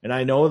 And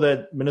I know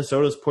that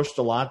Minnesota's pushed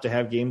a lot to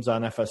have games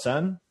on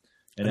FSN.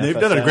 And they've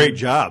done a great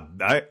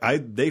job.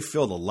 They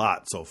filled a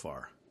lot so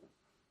far.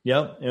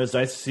 Yep. It was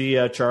nice to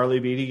see Charlie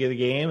Beatty get a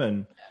game,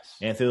 and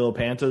Anthony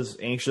Lopanta's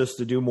anxious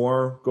to do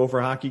more Gopher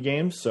hockey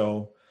games.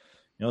 So,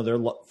 they're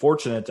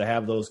fortunate to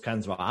have those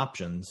kinds of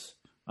options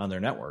on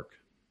their network.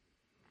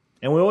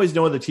 And we always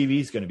know the TV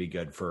is going to be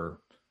good for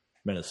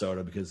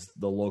Minnesota because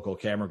the local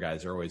camera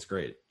guys are always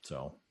great.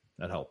 So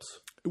that helps.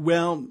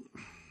 Well,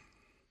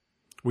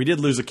 we did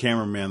lose a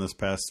cameraman this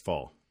past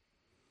fall.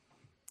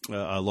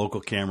 A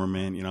local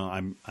cameraman.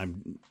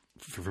 I'm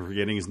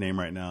forgetting his name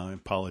right now. I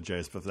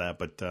apologize for that,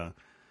 but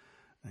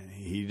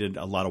he did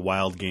a lot of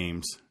Wild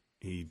games.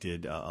 He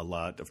did a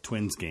lot of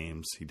Twins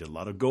games. He did a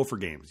lot of Gopher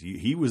games.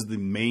 He was the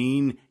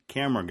main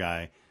camera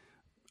guy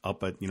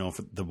up at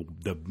for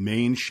the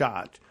main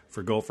shot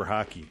for Gopher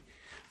hockey.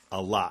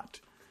 A lot.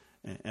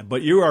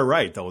 But you are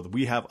right, though.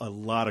 We have a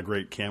lot of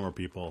great camera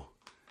people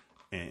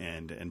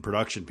and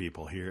production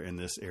people here in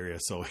this area,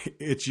 so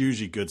it's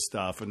usually good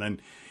stuff. And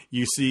then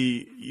you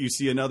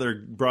see another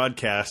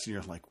broadcast, and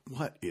you're like,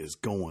 "What is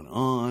going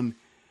on?"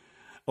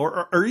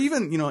 Or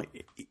even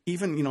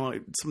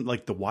some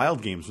like the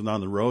Wild games when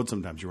on the road.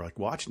 Sometimes you're like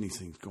watching these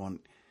things, going,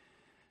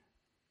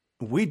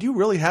 "We do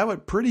really have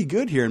it pretty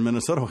good here in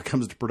Minnesota when it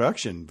comes to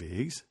production,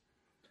 Viggs."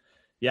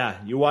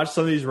 Yeah, you watch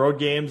some of these road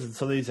games and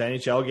some of these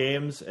NHL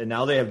games, and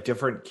now they have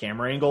different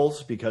camera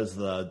angles because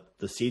the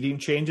seating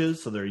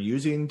changes, so they're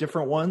using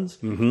different ones.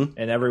 Mm-hmm.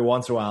 And every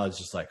once in a while, it's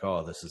just like,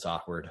 oh, this is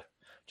awkward.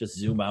 Just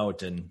zoom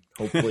out and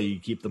hopefully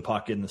keep the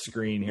puck in the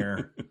screen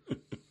here. What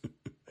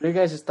are you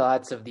guys'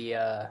 thoughts of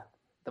the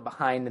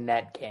behind the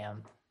net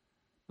cam,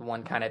 the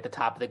one kind of at the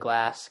top of the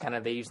glass, kind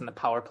of they use in the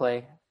power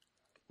play?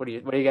 What are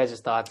you guys'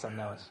 thoughts on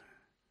those?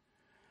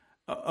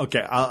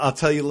 Okay, I'll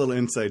tell you a little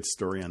inside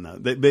story on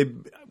that.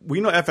 We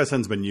know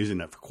FSN's been using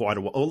that for quite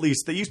a while. Or at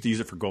least they used to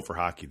use it for Gopher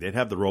hockey. They'd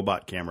have the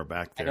robot camera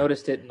back there. I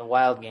noticed it in the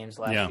Wild games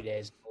the last few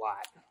days a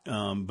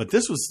lot. But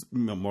this was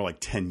more like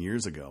 10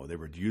 years ago. They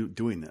were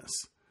doing this.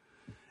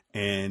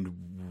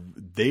 And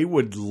they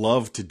would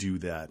love to do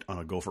that on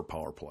a Gopher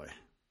power play.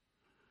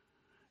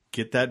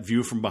 Get that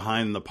view from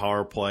behind the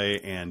power play,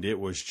 and it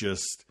was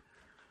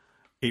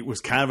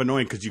kind of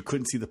annoying because you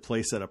couldn't see the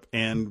play setup.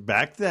 And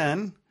back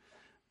then,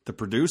 the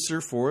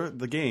producer for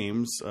the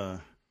games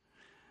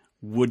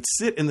would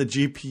sit in the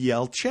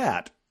GPL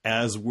chat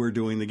as we're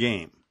doing the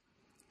game.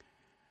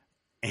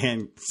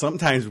 And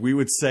sometimes we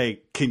would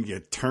say, "Can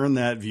you turn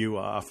that view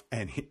off?"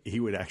 And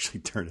he would actually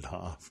turn it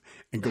off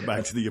and go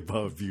back to the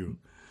above view.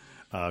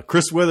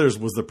 Chris Withers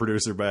was the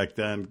producer back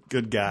then.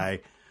 Good guy.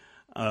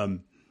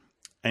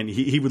 And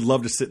he would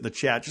love to sit in the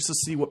chat just to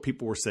see what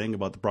people were saying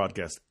about the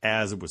broadcast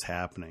as it was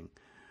happening.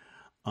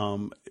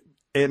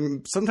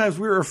 And sometimes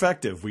we were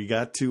effective. We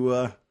got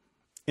to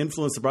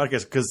influence the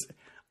broadcast because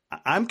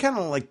I'm kind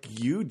of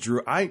like you,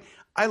 Drew. I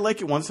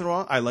like it once in a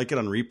while. I like it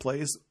on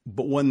replays.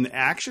 But when the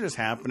action is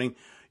happening,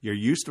 you're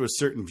used to a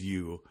certain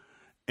view,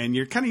 and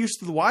you're kind of used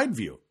to the wide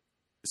view.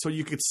 So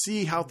you could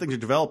see how things are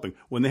developing.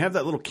 When they have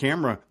that little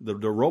camera, the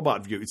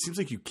robot view, it seems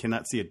like you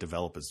cannot see it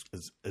develop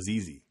as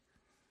easy.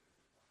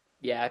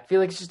 Yeah, I feel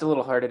like it's just a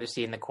little harder to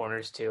see in the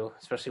corners too,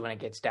 especially when it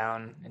gets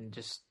down and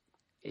just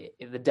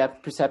the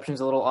depth perception's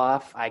a little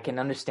off. I can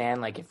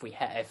understand like if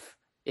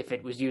if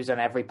it was used on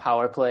every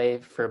power play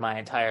for my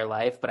entire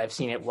life, but I've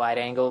seen it wide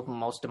angle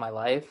most of my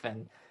life,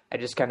 and I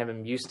just kind of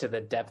am used to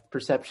the depth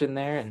perception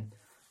there, and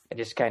it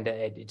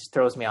just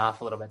throws me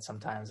off a little bit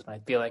sometimes, and I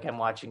feel like I'm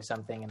watching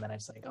something, and then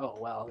it's like, oh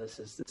well, this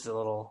is a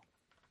little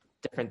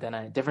different than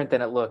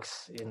it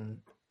looks, and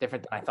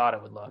different than I thought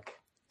it would look.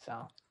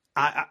 So,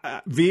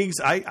 Viggs,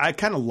 I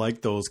kind of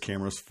like those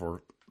cameras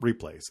for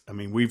replays. I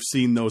mean, we've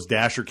seen those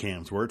dasher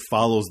cams where it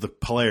follows the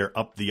player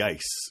up the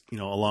ice,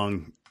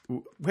 along.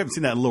 We haven't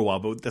seen that in a little while,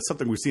 but that's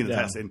something we've seen in the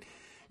past. And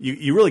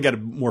you really got to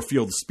more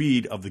feel the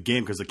speed of the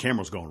game because the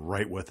camera's going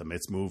right with them.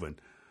 It's moving.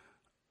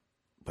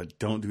 But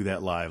don't do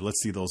that live.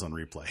 Let's see those on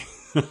replay.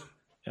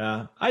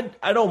 Yeah,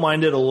 I don't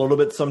mind it a little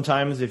bit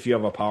sometimes if you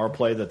have a power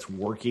play that's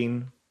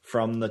working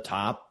from the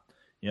top.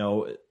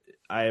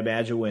 I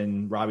imagine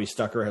when Robbie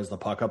Stucker has the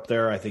puck up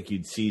there, I think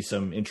you'd see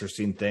some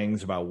interesting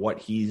things about what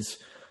he's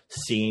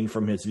seeing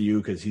from his view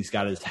because he's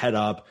got his head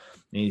up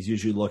and he's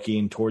usually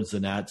looking towards the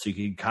net. So you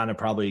can kind of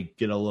probably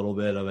get a little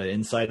bit of an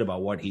insight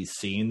about what he's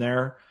seeing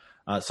there.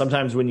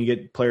 Sometimes when you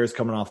get players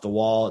coming off the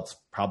wall, it's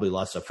probably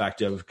less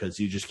effective because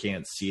you just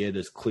can't see it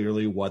as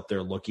clearly what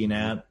they're looking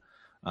at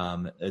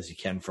as you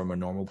can from a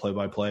normal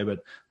play-by-play.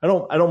 But I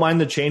don't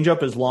mind the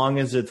changeup as long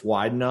as it's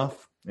wide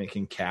enough. It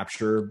can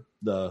capture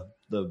the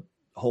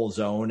whole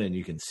zone and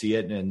you can see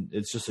it, and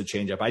it's just a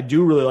changeup. I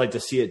do really like to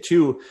see it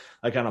too,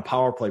 like on a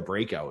power play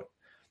breakout.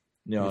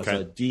 As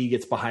a D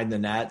gets behind the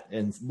net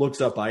and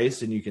looks up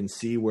ice, and you can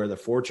see where the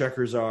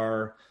forecheckers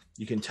are.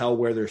 You can tell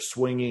where they're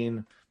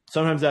swinging.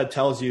 Sometimes that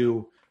tells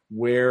you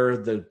where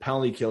the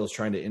penalty kill is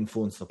trying to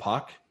influence the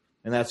puck,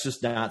 and that's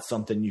just not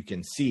something you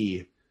can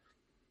see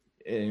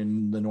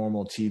in the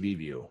normal TV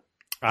view.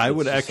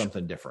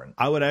 Something different.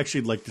 I would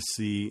actually like to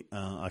see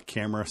a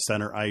camera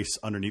center ice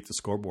underneath the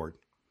scoreboard,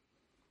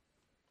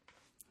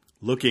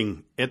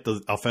 looking at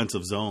the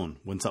offensive zone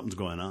when something's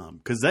going on,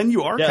 because then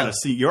you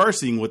are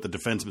seeing what the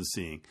defenseman's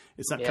seeing.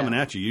 It's not coming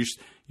at you.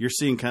 You're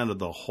seeing kind of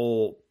the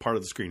whole part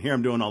of the screen. Here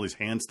I'm doing all these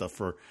hand stuff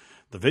for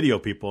the video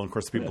people, and of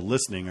course the people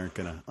listening aren't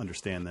going to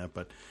understand that.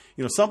 But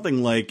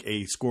something like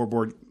a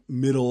scoreboard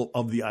middle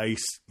of the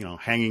ice,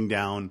 hanging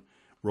down,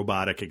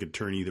 robotic, it could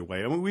turn either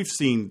way. I mean, we've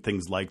seen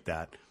things like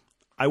that.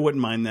 I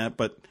wouldn't mind that,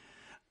 but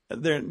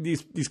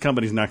these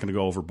companies are not going to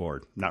go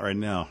overboard. Not right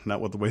now.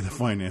 Not with the way the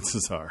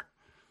finances are.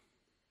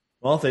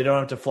 Well, if they don't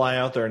have to fly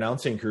out their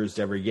announcing crews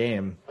to every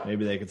game,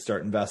 maybe they could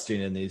start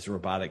investing in these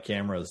robotic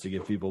cameras to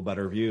give people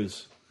better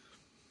views.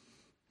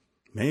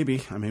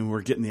 Maybe. I mean,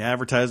 we're getting the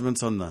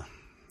advertisements on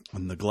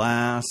the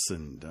glass,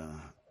 and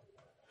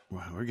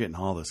we're getting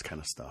all this kind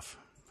of stuff.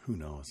 Who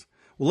knows?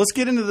 Well, let's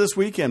get into this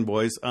weekend,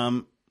 boys.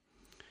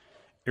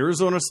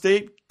 Arizona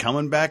State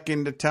coming back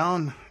into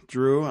town,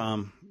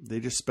 Drew. They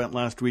just spent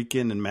last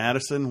weekend in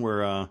Madison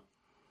where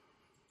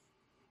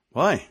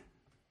why?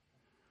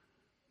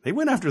 They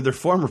went after their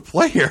former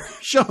player,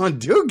 Sean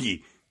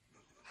Doogie.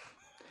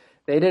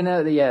 They didn't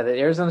have, the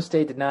Arizona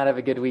State did not have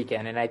a good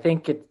weekend, and I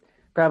think it's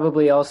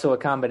probably also a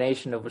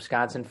combination of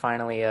Wisconsin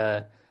finally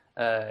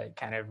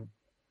kind of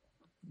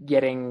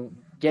hitting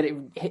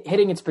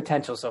its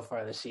potential so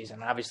far this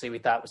season. Obviously, we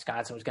thought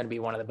Wisconsin was going to be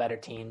one of the better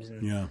teams,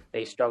 and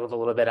they struggled a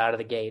little bit out of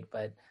the gate,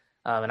 but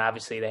and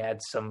obviously they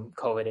had some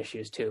COVID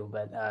issues too,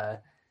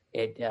 but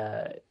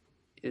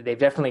they've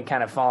definitely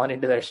kind of fallen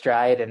into their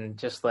stride, and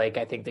just like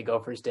I think the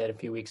Gophers did a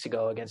few weeks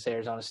ago against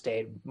Arizona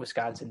State,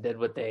 Wisconsin did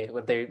what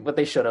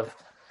they should have.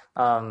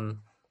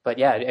 But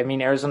yeah, I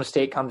mean, Arizona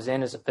State comes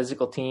in as a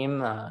physical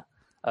team, a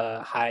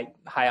high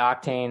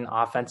octane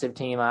offensive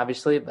team,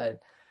 obviously, but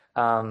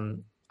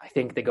I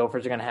think the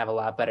Gophers are going to have a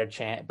lot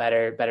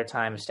better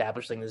time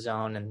establishing the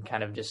zone and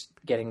kind of just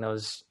getting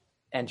those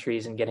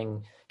entries and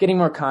getting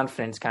more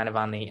confidence kind of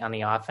on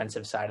the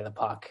offensive side of the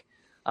puck.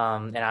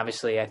 And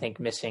obviously, I think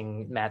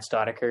missing Matt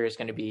Staudiker is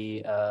going to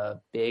be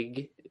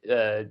big.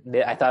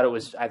 I thought it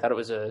was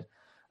a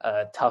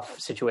tough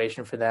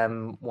situation for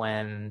them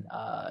when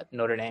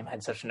Notre Dame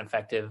had such an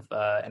effective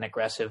and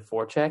aggressive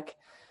forecheck.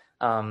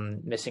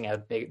 Missing a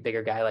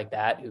bigger guy like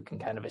that who can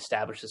kind of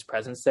establish his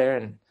presence there.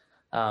 And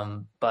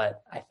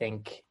but I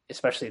think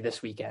especially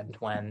this weekend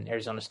when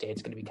Arizona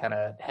State's going to be kind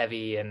of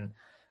heavy and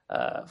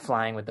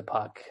flying with the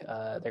puck,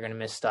 they're going to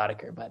miss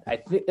Staudiker. But I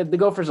think the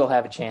Gophers will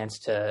have a chance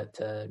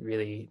to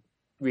really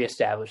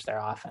reestablish their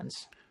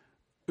offense.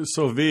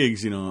 So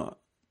Viggs,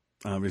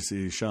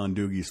 obviously Sean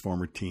Doogie's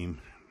former team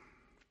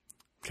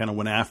kind of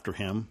went after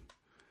him.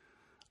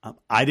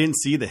 I didn't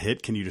see the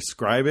hit. Can you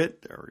describe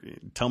it or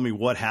tell me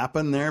what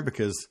happened there?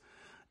 Because,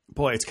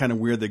 boy, it's kind of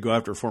weird they go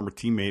after a former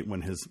teammate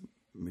when his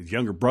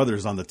younger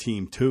brother's on the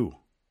team too.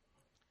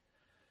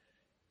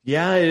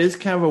 Yeah, it is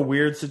kind of a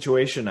weird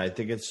situation. I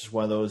think it's just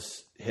one of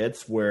those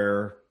hits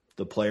where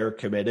the player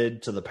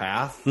committed to the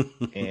path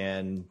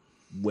and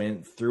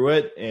went through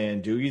it,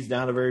 and Doogie's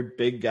not a very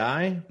big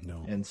guy.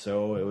 No. And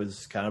so it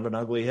was kind of an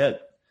ugly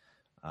hit.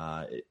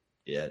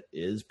 It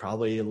is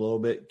probably a little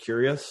bit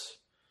curious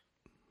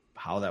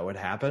how that would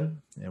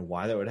happen and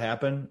why that would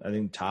happen. I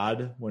think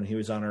Todd, when he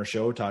was on our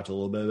show, talked a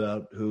little bit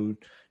about who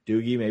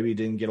Doogie maybe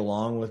didn't get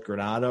along with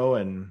Granato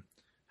and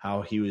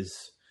how he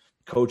was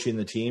coaching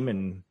the team,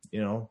 and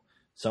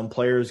some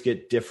players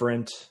get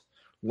different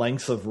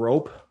lengths of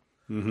rope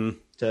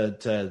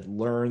to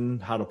learn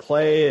how to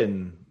play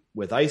and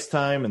with ice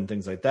time and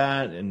things like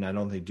that. And I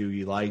don't think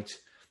Doogie liked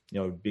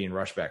being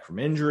rushed back from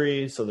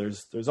injury. So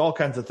there's all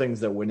kinds of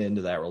things that went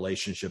into that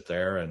relationship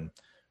there and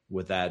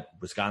with that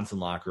Wisconsin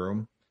locker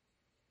room.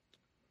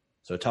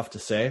 So tough to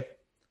say.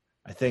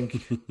 I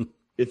think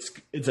it's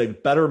a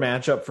better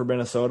matchup for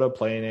Minnesota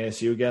playing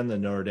ASU again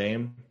than Notre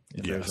Dame.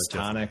 If there's a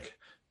tonic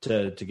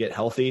to get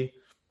healthy,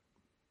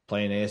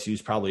 playing ASU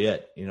is probably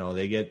it.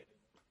 They get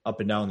up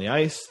and down the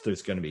ice.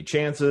 There's going to be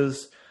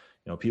chances.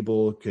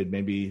 People could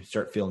maybe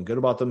start feeling good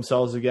about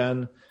themselves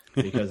again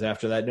because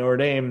after that Notre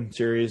Dame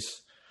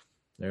series,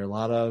 there are a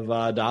lot of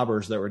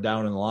daubers that were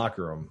down in the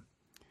locker room.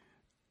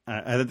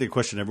 I think the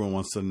question everyone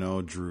wants to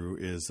know, Drew,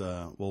 is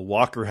will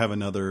Walker have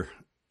another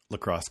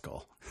lacrosse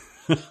goal?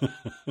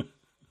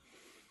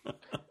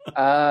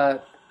 I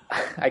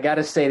got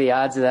to say the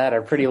odds of that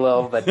are pretty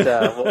low, but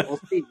we'll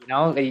see.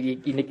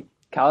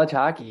 College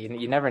hockey,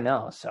 you never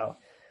know. So,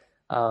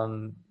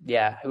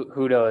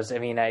 who knows? I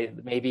mean,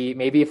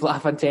 maybe if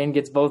LaFontaine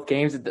gets both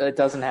games, it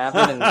doesn't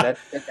happen. And that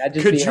just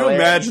could be you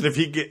hilarious. imagine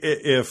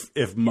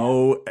if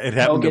Mo it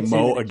happened to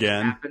Mo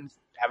again?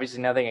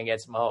 Obviously, nothing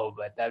against Mo,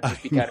 but that'd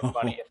just be kind of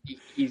funny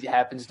if he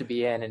happens to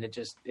be in and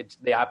it's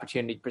the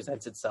opportunity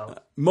presents itself.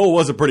 Mo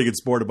was a pretty good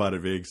sport about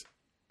it, Viggs.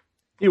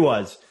 He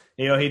was.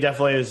 He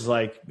definitely is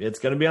like, it's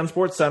going to be on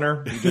Sports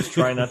Center. You just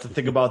try not to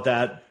think about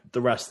that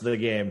the rest of the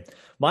game.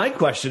 My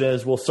question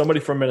is, will somebody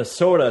from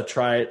Minnesota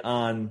try it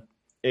on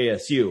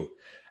ASU?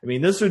 I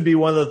mean, this would be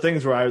one of the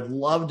things where I would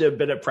love to have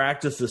been at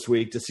practice this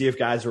week to see if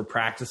guys were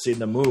practicing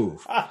the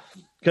move.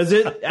 Because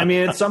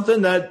it's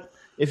something that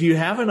if you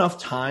have enough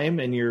time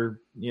and you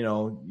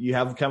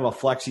have kind of a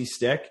flexi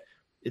stick,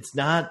 it's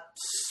not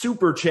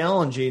super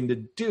challenging to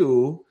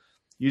do.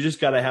 You just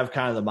got to have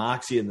kind of the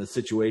moxie in the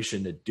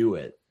situation to do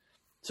it.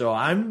 So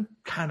I'm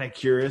kind of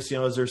curious,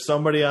 is there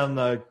somebody on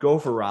the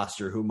Gopher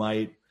roster who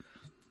might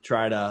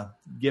try to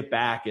get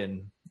back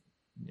and,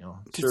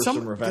 serve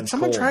some revenge? Did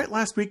someone cold? try it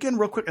last weekend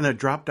real quick and it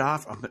dropped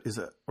off?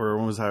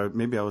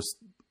 Maybe I was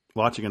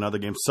watching another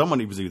game.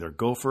 Someone, he was either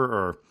Gopher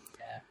or.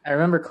 I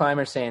remember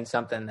Clymer saying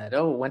something that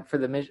went for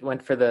the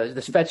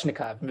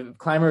Svechnikov.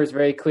 Clymer was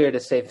very clear to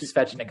say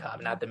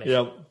Svechnikov, not the mission.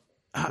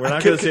 Yep. We're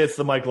not going to say it's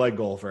the Mike Light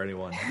goal for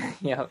anyone.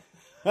 Yep.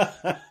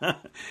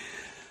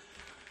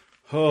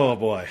 Oh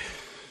boy,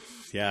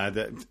 yeah.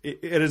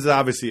 It is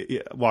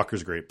obviously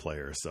Walker's a great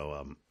player.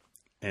 So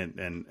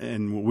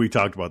and we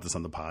talked about this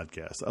on the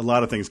podcast. A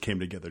lot of things came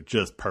together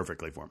just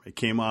perfectly for him. It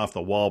came off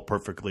the wall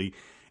perfectly.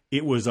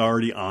 It was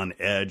already on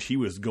edge. He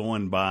was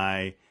going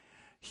by.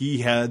 He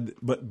had,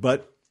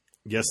 but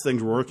yes,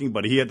 things were working,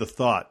 but he had the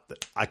thought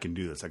that I can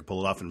do this. I can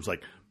pull it off. And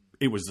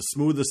it was the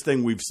smoothest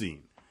thing we've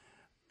seen,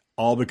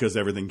 all because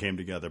everything came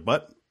together.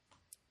 But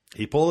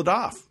he pulled it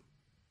off.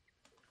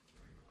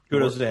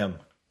 Kudos to him.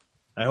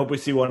 I hope we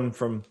see one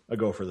from a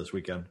Gopher this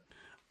weekend.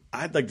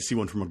 I'd like to see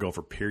one from a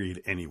Gopher,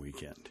 period, any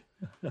weekend.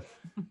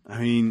 I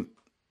mean,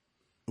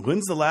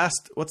 what's the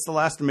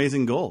last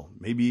amazing goal?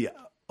 Maybe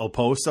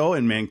Oposo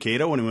and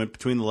Mankato when he went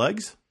between the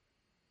legs?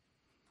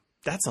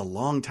 That's a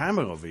long time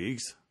ago,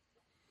 Viggs.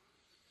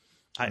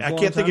 I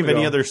can't think of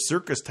any other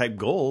circus-type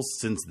goals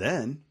since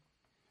then.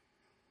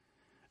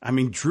 I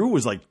mean, Drew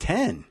was like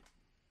 10.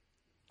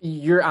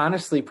 You're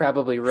honestly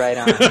probably right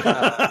on.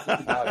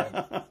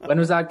 When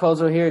was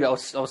Okposo here?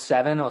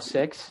 07,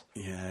 06?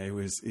 Yeah,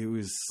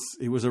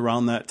 it was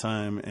around that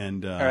time.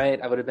 And all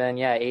right, I would have been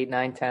 8,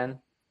 9, 10.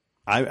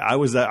 I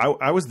was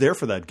there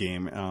for that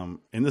game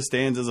in the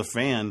stands as a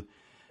fan.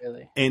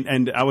 Really?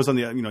 And I was on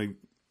the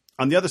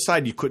on the other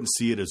side, you couldn't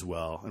see it as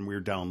well, and we were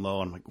down low.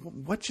 I'm like,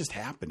 what just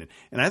happened?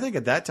 And I think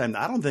at that time,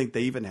 I don't think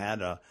they even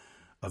had a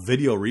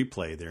video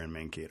replay there in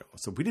Mankato,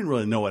 so we didn't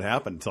really know what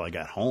happened until I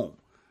got home.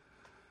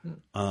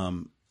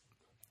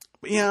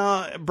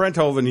 Brent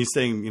Hoven, he's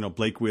saying,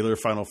 Blake Wheeler,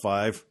 Final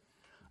Five.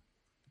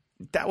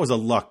 That was a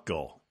luck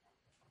goal.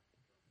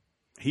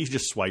 He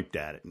just swiped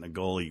at it, and the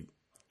goalie,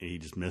 he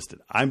just missed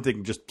it. I'm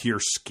thinking just pure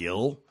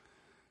skill.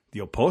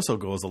 The Oposo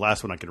goal is the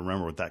last one I can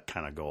remember with that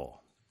kind of goal.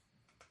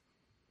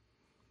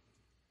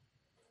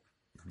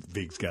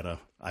 Vig's got a,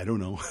 I don't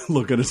know,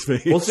 look at his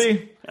face. We'll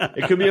see.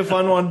 It could be a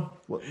fun one.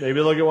 Maybe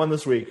they'll get one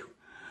this week.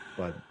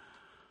 But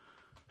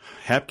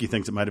Hapke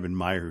thinks it might have been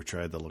Meyer who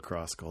tried the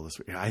lacrosse goal this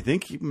week. I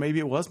think maybe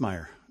it was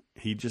Meyer.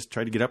 He just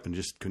tried to get up and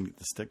just couldn't get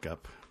the stick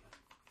up.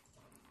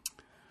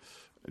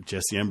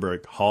 Jesse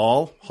Emberg.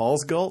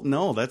 Hall's goal?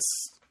 No,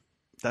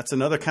 that's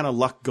another kind of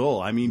luck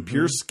goal. I mean,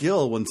 pure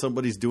skill when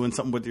somebody's doing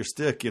something with your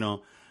stick,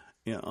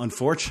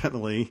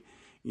 unfortunately,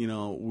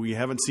 we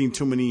haven't seen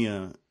too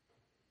many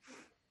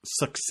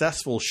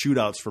successful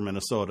shootouts for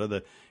Minnesota.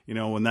 That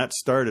when that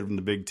started in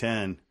the Big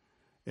Ten,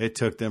 it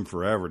took them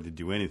forever to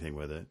do anything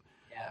with it.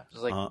 Yeah, it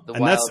was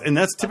like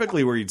that's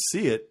typically where you'd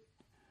see it.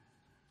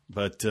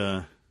 But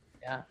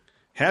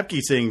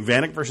Hapke saying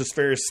Vanek versus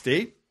Ferris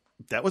State,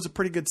 that was a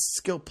pretty good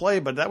skill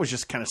play, but that was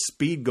just kind of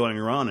speed going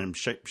around and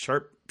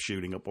sharp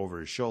shooting up over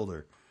his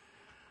shoulder.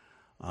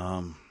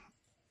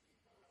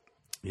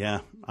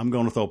 Yeah, I'm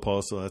going with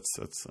Oposo.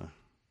 That's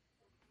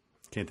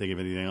can't think of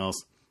anything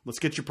else. Let's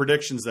get your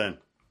predictions then.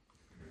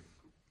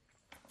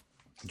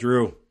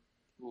 Drew.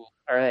 All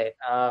right.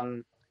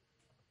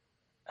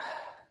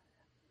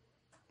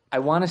 I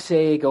want to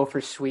say go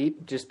for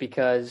sweep just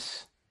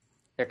because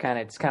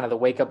it's kind of the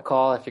wake up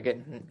call if you're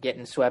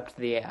getting swept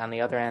on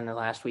the other end the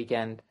last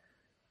weekend,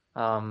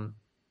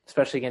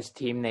 especially against a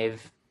team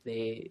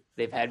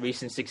they've had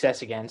recent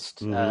success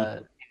against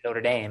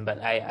Notre Dame. But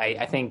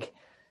I think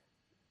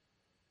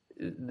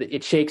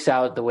it shakes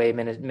out the way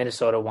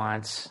Minnesota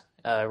wants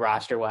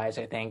roster wise.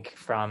 I think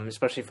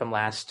especially from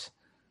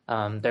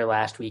their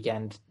last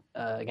weekend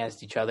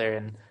against each other.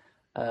 And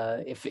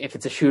if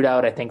it's a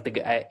shootout, I think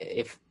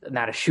if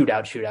not a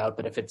shootout,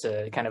 but if it's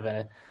a kind of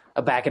a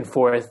back and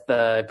forth,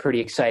 pretty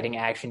exciting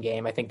action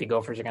game, I think the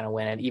Gophers are going to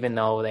win it, even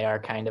though they are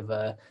kind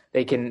of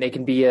they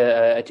can be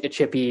a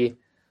chippy,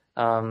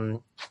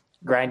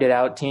 grinded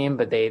out team,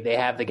 but they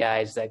have the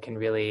guys that can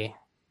really,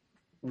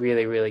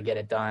 really, really get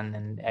it done.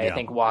 And I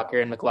think Walker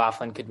and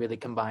McLaughlin could really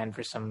combine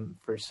for some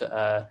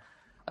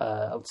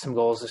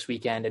goals this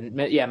weekend. And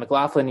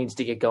McLaughlin needs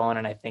to get going,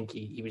 and I think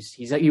he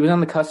was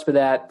on the cusp of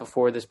that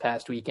before this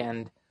past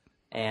weekend.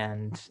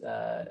 And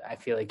I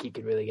feel like he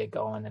could really get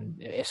going,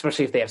 and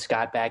especially if they have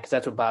Scott back, because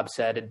that's what Bob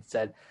said. It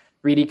said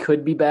Reedy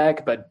could be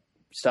back, but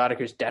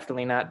Staudiker's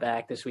definitely not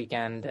back this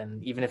weekend.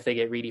 And even if they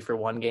get Reedy for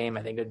one game,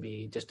 I think it would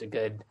be just a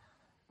good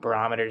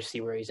barometer to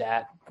see where he's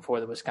at before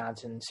the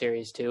Wisconsin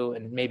series too.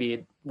 And maybe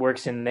it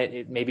works in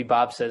that. Maybe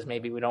Bob says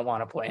maybe we don't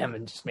want to play him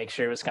and just make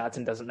sure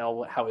Wisconsin doesn't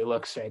know how he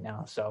looks right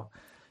now. So,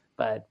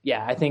 but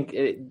yeah, I think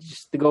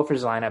just the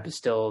Gophers lineup is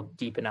still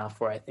deep enough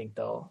where I think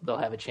they'll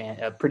have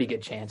a pretty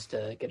good chance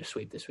to get a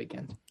sweep this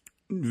weekend.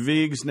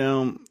 Vigs,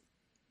 now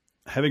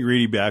having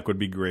Reedy back would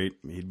be great.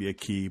 He'd be a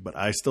key, but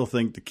I still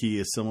think the key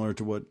is similar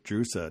to what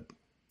Drew said.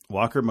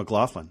 Walker,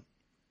 McLaughlin.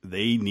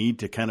 They need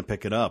to kind of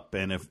pick it up.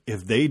 And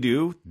if they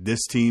do,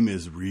 this team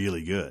is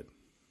really good.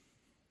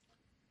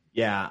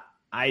 Yeah,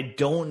 I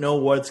don't know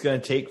what it's going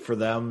to take for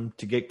them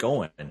to get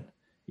going.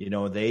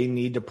 They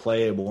need to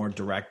play a more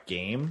direct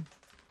game,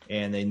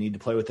 and they need to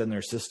play within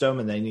their system,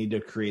 and they need to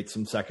create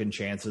some second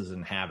chances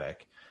and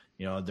havoc.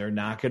 They're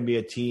not going to be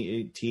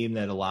a team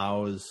that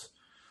allows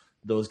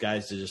those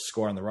guys to just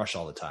score on the rush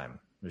all the time.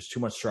 There's too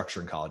much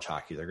structure in college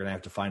hockey. They're going to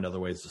have to find other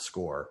ways to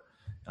score.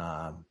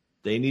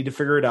 They need to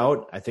figure it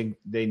out. I think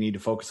they need to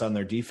focus on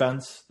their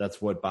defense.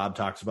 That's what Bob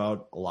talks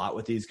about a lot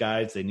with these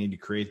guys. They need to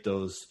create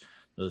those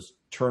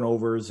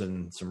turnovers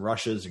and some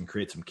rushes and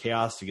create some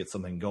chaos to get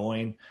something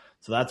going.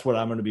 So that's what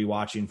I'm going to be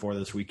watching for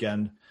this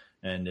weekend.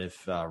 And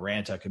if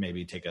Ranta can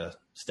maybe take a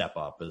step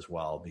up as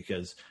well,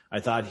 because I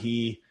thought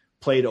he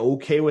played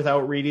okay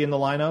without Reedy in the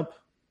lineup,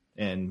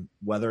 and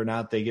whether or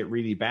not they get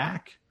Reedy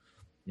back,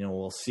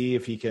 we'll see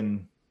if he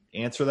can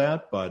answer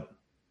that, but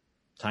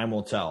time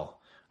will tell.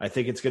 I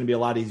think it's going to be a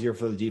lot easier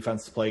for the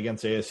defense to play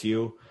against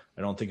ASU.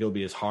 I don't think it'll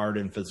be as hard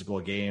and physical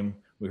a game.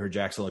 We heard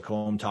Jackson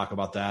Lacombe talk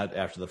about that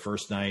after the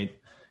first night.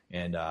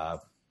 And,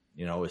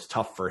 it was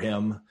tough for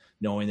him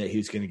knowing that he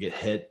was going to get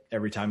hit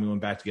every time he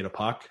went back to get a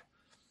puck.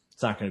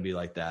 It's not going to be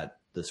like that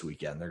this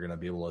weekend. They're going to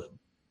be able to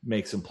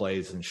make some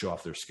plays and show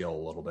off their skill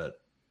a little bit.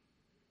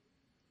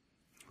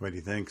 What do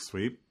you think?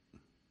 Sweep?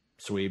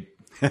 Sweep.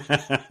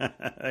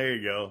 There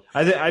you go.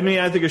 I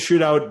think a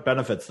shootout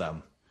benefits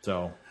them.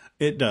 So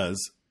it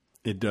does.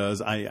 It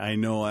does. I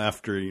know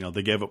after,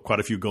 they gave up quite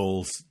a few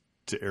goals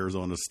to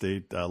Arizona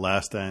State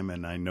last time,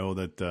 and I know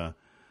that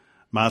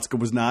Matska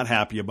was not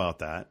happy about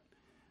that.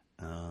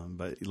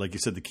 But like you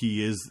said, the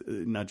key is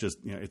not just,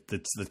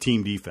 it's the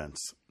team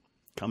defense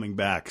coming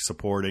back,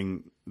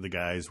 supporting the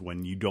guys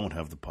when you don't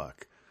have the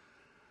puck.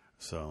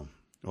 So,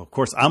 of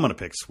course, I'm going to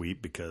pick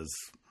sweep because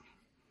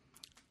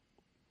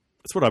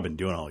that's what I've been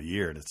doing all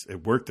year.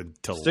 It worked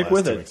until Stick the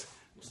last with 2 it. weeks.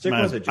 Stick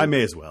with it, Jim. I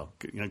may as well,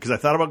 because I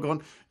thought about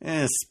going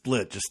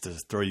split just to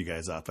throw you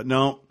guys off, but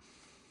no,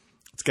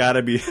 it's got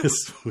to be a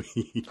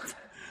sweep.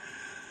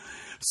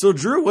 So,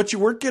 Drew, what you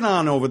working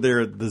on over there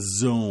at the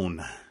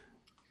Zone?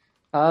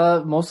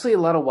 Mostly a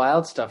lot of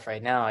wild stuff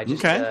right now. I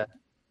just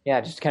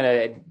just kind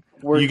of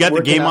You got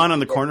the game on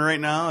the corner right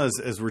now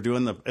as we're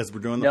doing the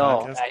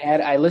podcast?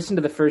 I listened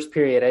to the first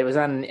period. It was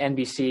on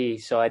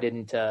NBC, so I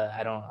didn't.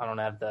 I don't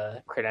have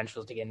the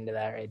credentials to get into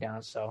that right now.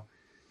 So,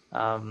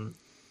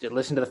 did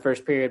listen to the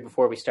first period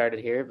before we started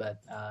here,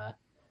 but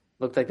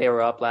looked like they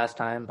were up last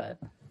time. But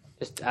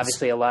just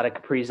obviously a lot of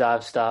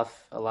Kaprizov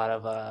stuff, a lot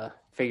of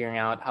figuring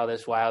out how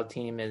this Wild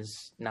team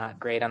is not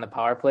great on the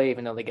power play,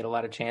 even though they get a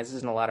lot of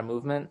chances and a lot of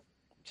movement.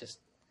 Just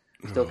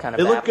still kind of.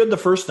 They looked good the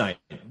first night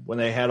when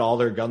they had all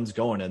their guns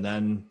going, and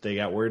then they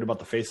got worried about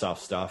the face-off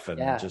stuff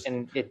and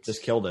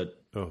just killed it.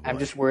 Oh, I'm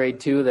just worried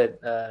too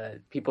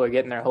that people are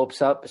getting their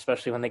hopes up,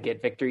 especially when they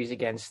get victories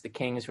against the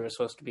Kings, who are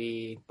supposed to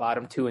be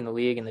bottom 2 in the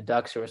league, and the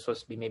Ducks, who are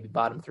supposed to be maybe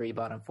bottom 3,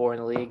 bottom 4 in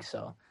the league.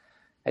 So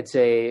I'd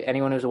say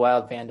anyone who's a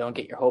Wild fan, don't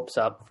get your hopes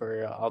up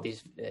for all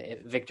these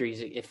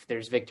victories. If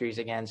there's victories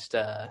against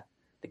the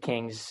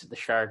Kings, the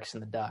Sharks,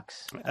 and the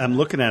Ducks. I'm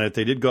looking at it.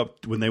 They did go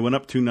up when they went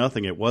up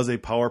 2-0. It was a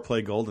power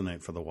play golden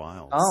night for the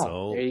Wild. Oh,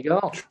 so there you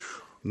go.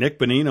 Nick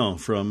Bonino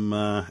from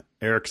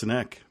Erickson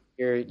Eck.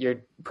 Your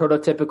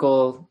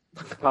prototypical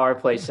power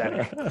play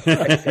center.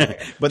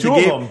 But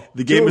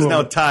the game is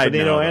now tied.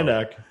 Bonino now, and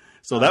Eck.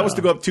 So that was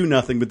to go up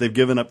 2-0, but they've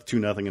given up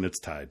 2-0, and it's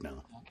tied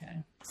now.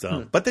 Okay.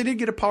 So, but they did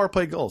get a power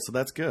play goal, so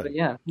that's good. But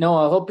yeah. No,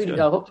 I hope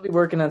to be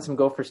working on some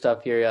Gopher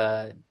stuff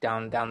here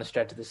down the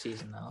stretch of the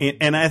season, though.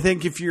 And I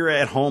think if you're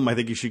at home, I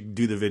think you should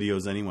do the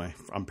videos anyway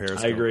on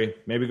Periscope. I agree.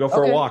 Maybe go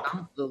for a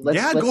walk.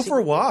 Let's go for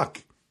a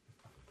walk.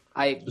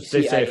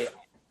 Stay safe.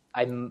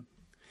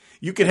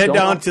 You could head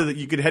down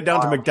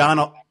to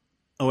McDonald's.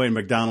 Oh wait,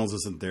 McDonald's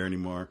isn't there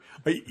anymore.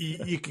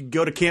 You could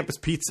go to Campus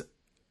Pizza.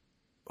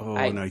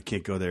 Oh no, you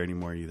can't go there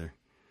anymore either.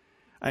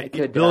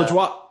 Village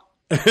Walk.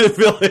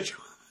 Village.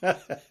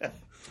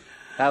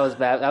 That was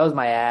bad. That was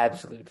my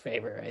absolute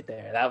favorite right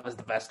there. That was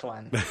the best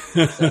one.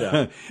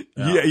 So,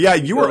 yeah,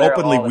 you were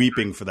openly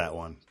weeping for that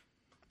one.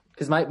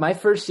 Because my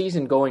first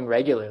season going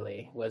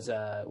regularly was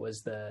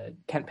the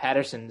Kent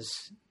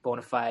Patterson's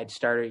bona fide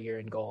starter year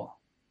in goal.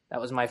 That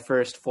was my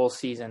first full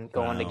season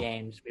going to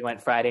games. We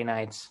went Friday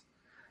nights.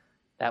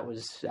 That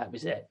was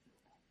it.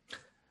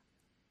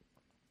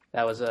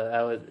 That was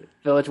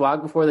Village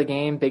Walk before the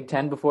game, Big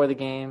Ten before the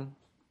game.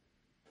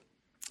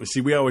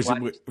 See, we always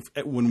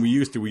when we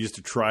used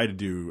to try to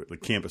do the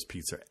Campus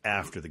Pizza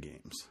after the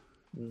games,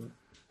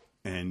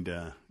 and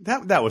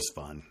that was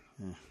fun.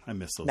 I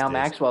miss those. Now days.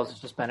 Maxwell's is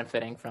just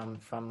benefiting from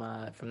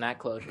that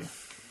closure.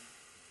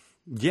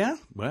 Yeah,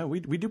 well, we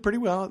do pretty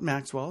well at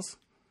Maxwell's.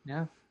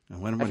 Yeah,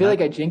 I feel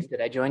like I jinxed it.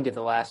 I joined it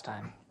the last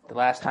time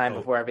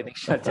before everything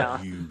shut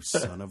down. You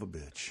son of a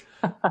bitch.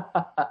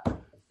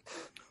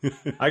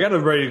 I got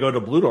ready to go to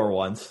Blue Door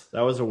once.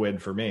 That was a win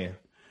for me.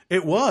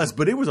 It was,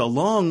 but it was a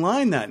long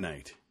line that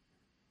night.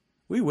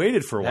 We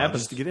waited for a while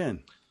just to get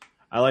in.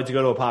 I like to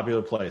go to a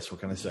popular place. What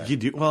can I say? You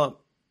do?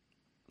 Well,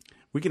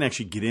 we can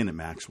actually get in at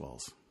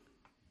Maxwell's.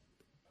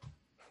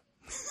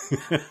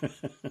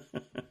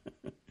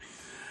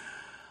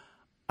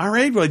 All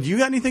right. Well, do you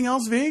got anything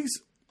else, Viggs?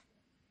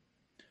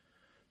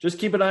 Just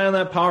keep an eye on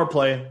that power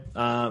play.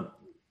 I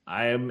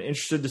am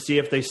interested to see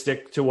if they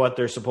stick to what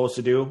they're supposed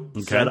to do.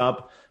 Okay. Set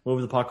up,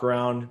 move the puck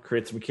around,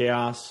 create some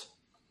chaos.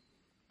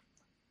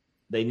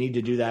 They need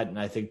to do that, and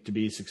I think to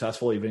be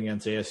successful even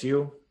against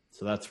ASU.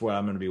 So that's what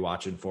I'm going to be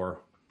watching for.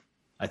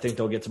 I think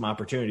they'll get some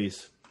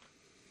opportunities.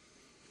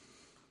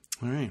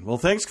 All right. Well,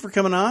 thanks for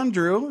coming on,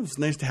 Drew. It was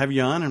nice to have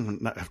you on.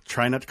 I'm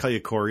trying not to call you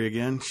Corey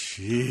again.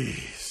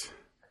 Jeez.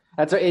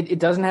 That's it. It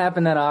doesn't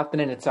happen that often,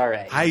 and it's all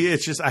right.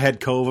 It's just I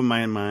had Cove in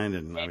my mind,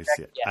 and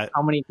obviously,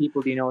 how many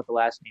people do you know with the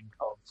last name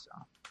Cove? So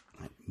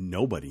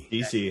nobody.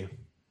 DC.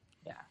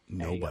 Yeah.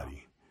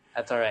 Nobody.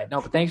 That's all right.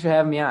 No, but thanks for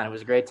having me on. It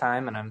was a great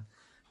time, and I'm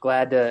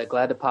glad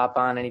to pop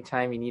on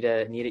anytime you need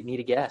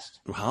a guest.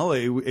 Well,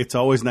 it's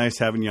always nice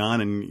having you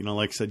on, and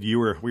like I said, we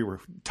were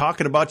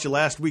talking about you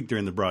last week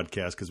during the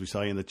broadcast because we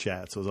saw you in the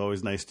chat. So it was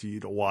always nice to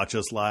watch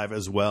us live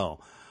as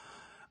well.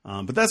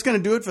 But that's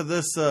going to do it for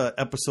this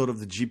episode of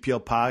the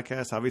GPL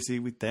podcast. Obviously,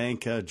 we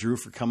thank Drew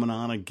for coming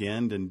on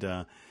again,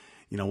 and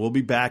we'll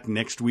be back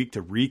next week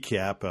to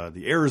recap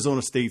the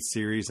Arizona State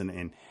series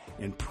and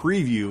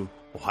preview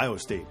Ohio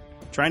State.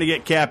 Trying to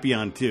get Cappy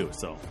on too,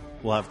 so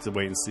we'll have to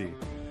wait and see.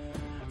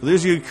 For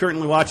those of you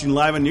currently watching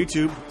live on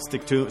YouTube,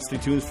 stay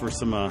tuned for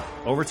some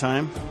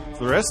overtime.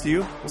 For the rest of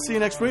you, we'll see you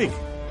next week.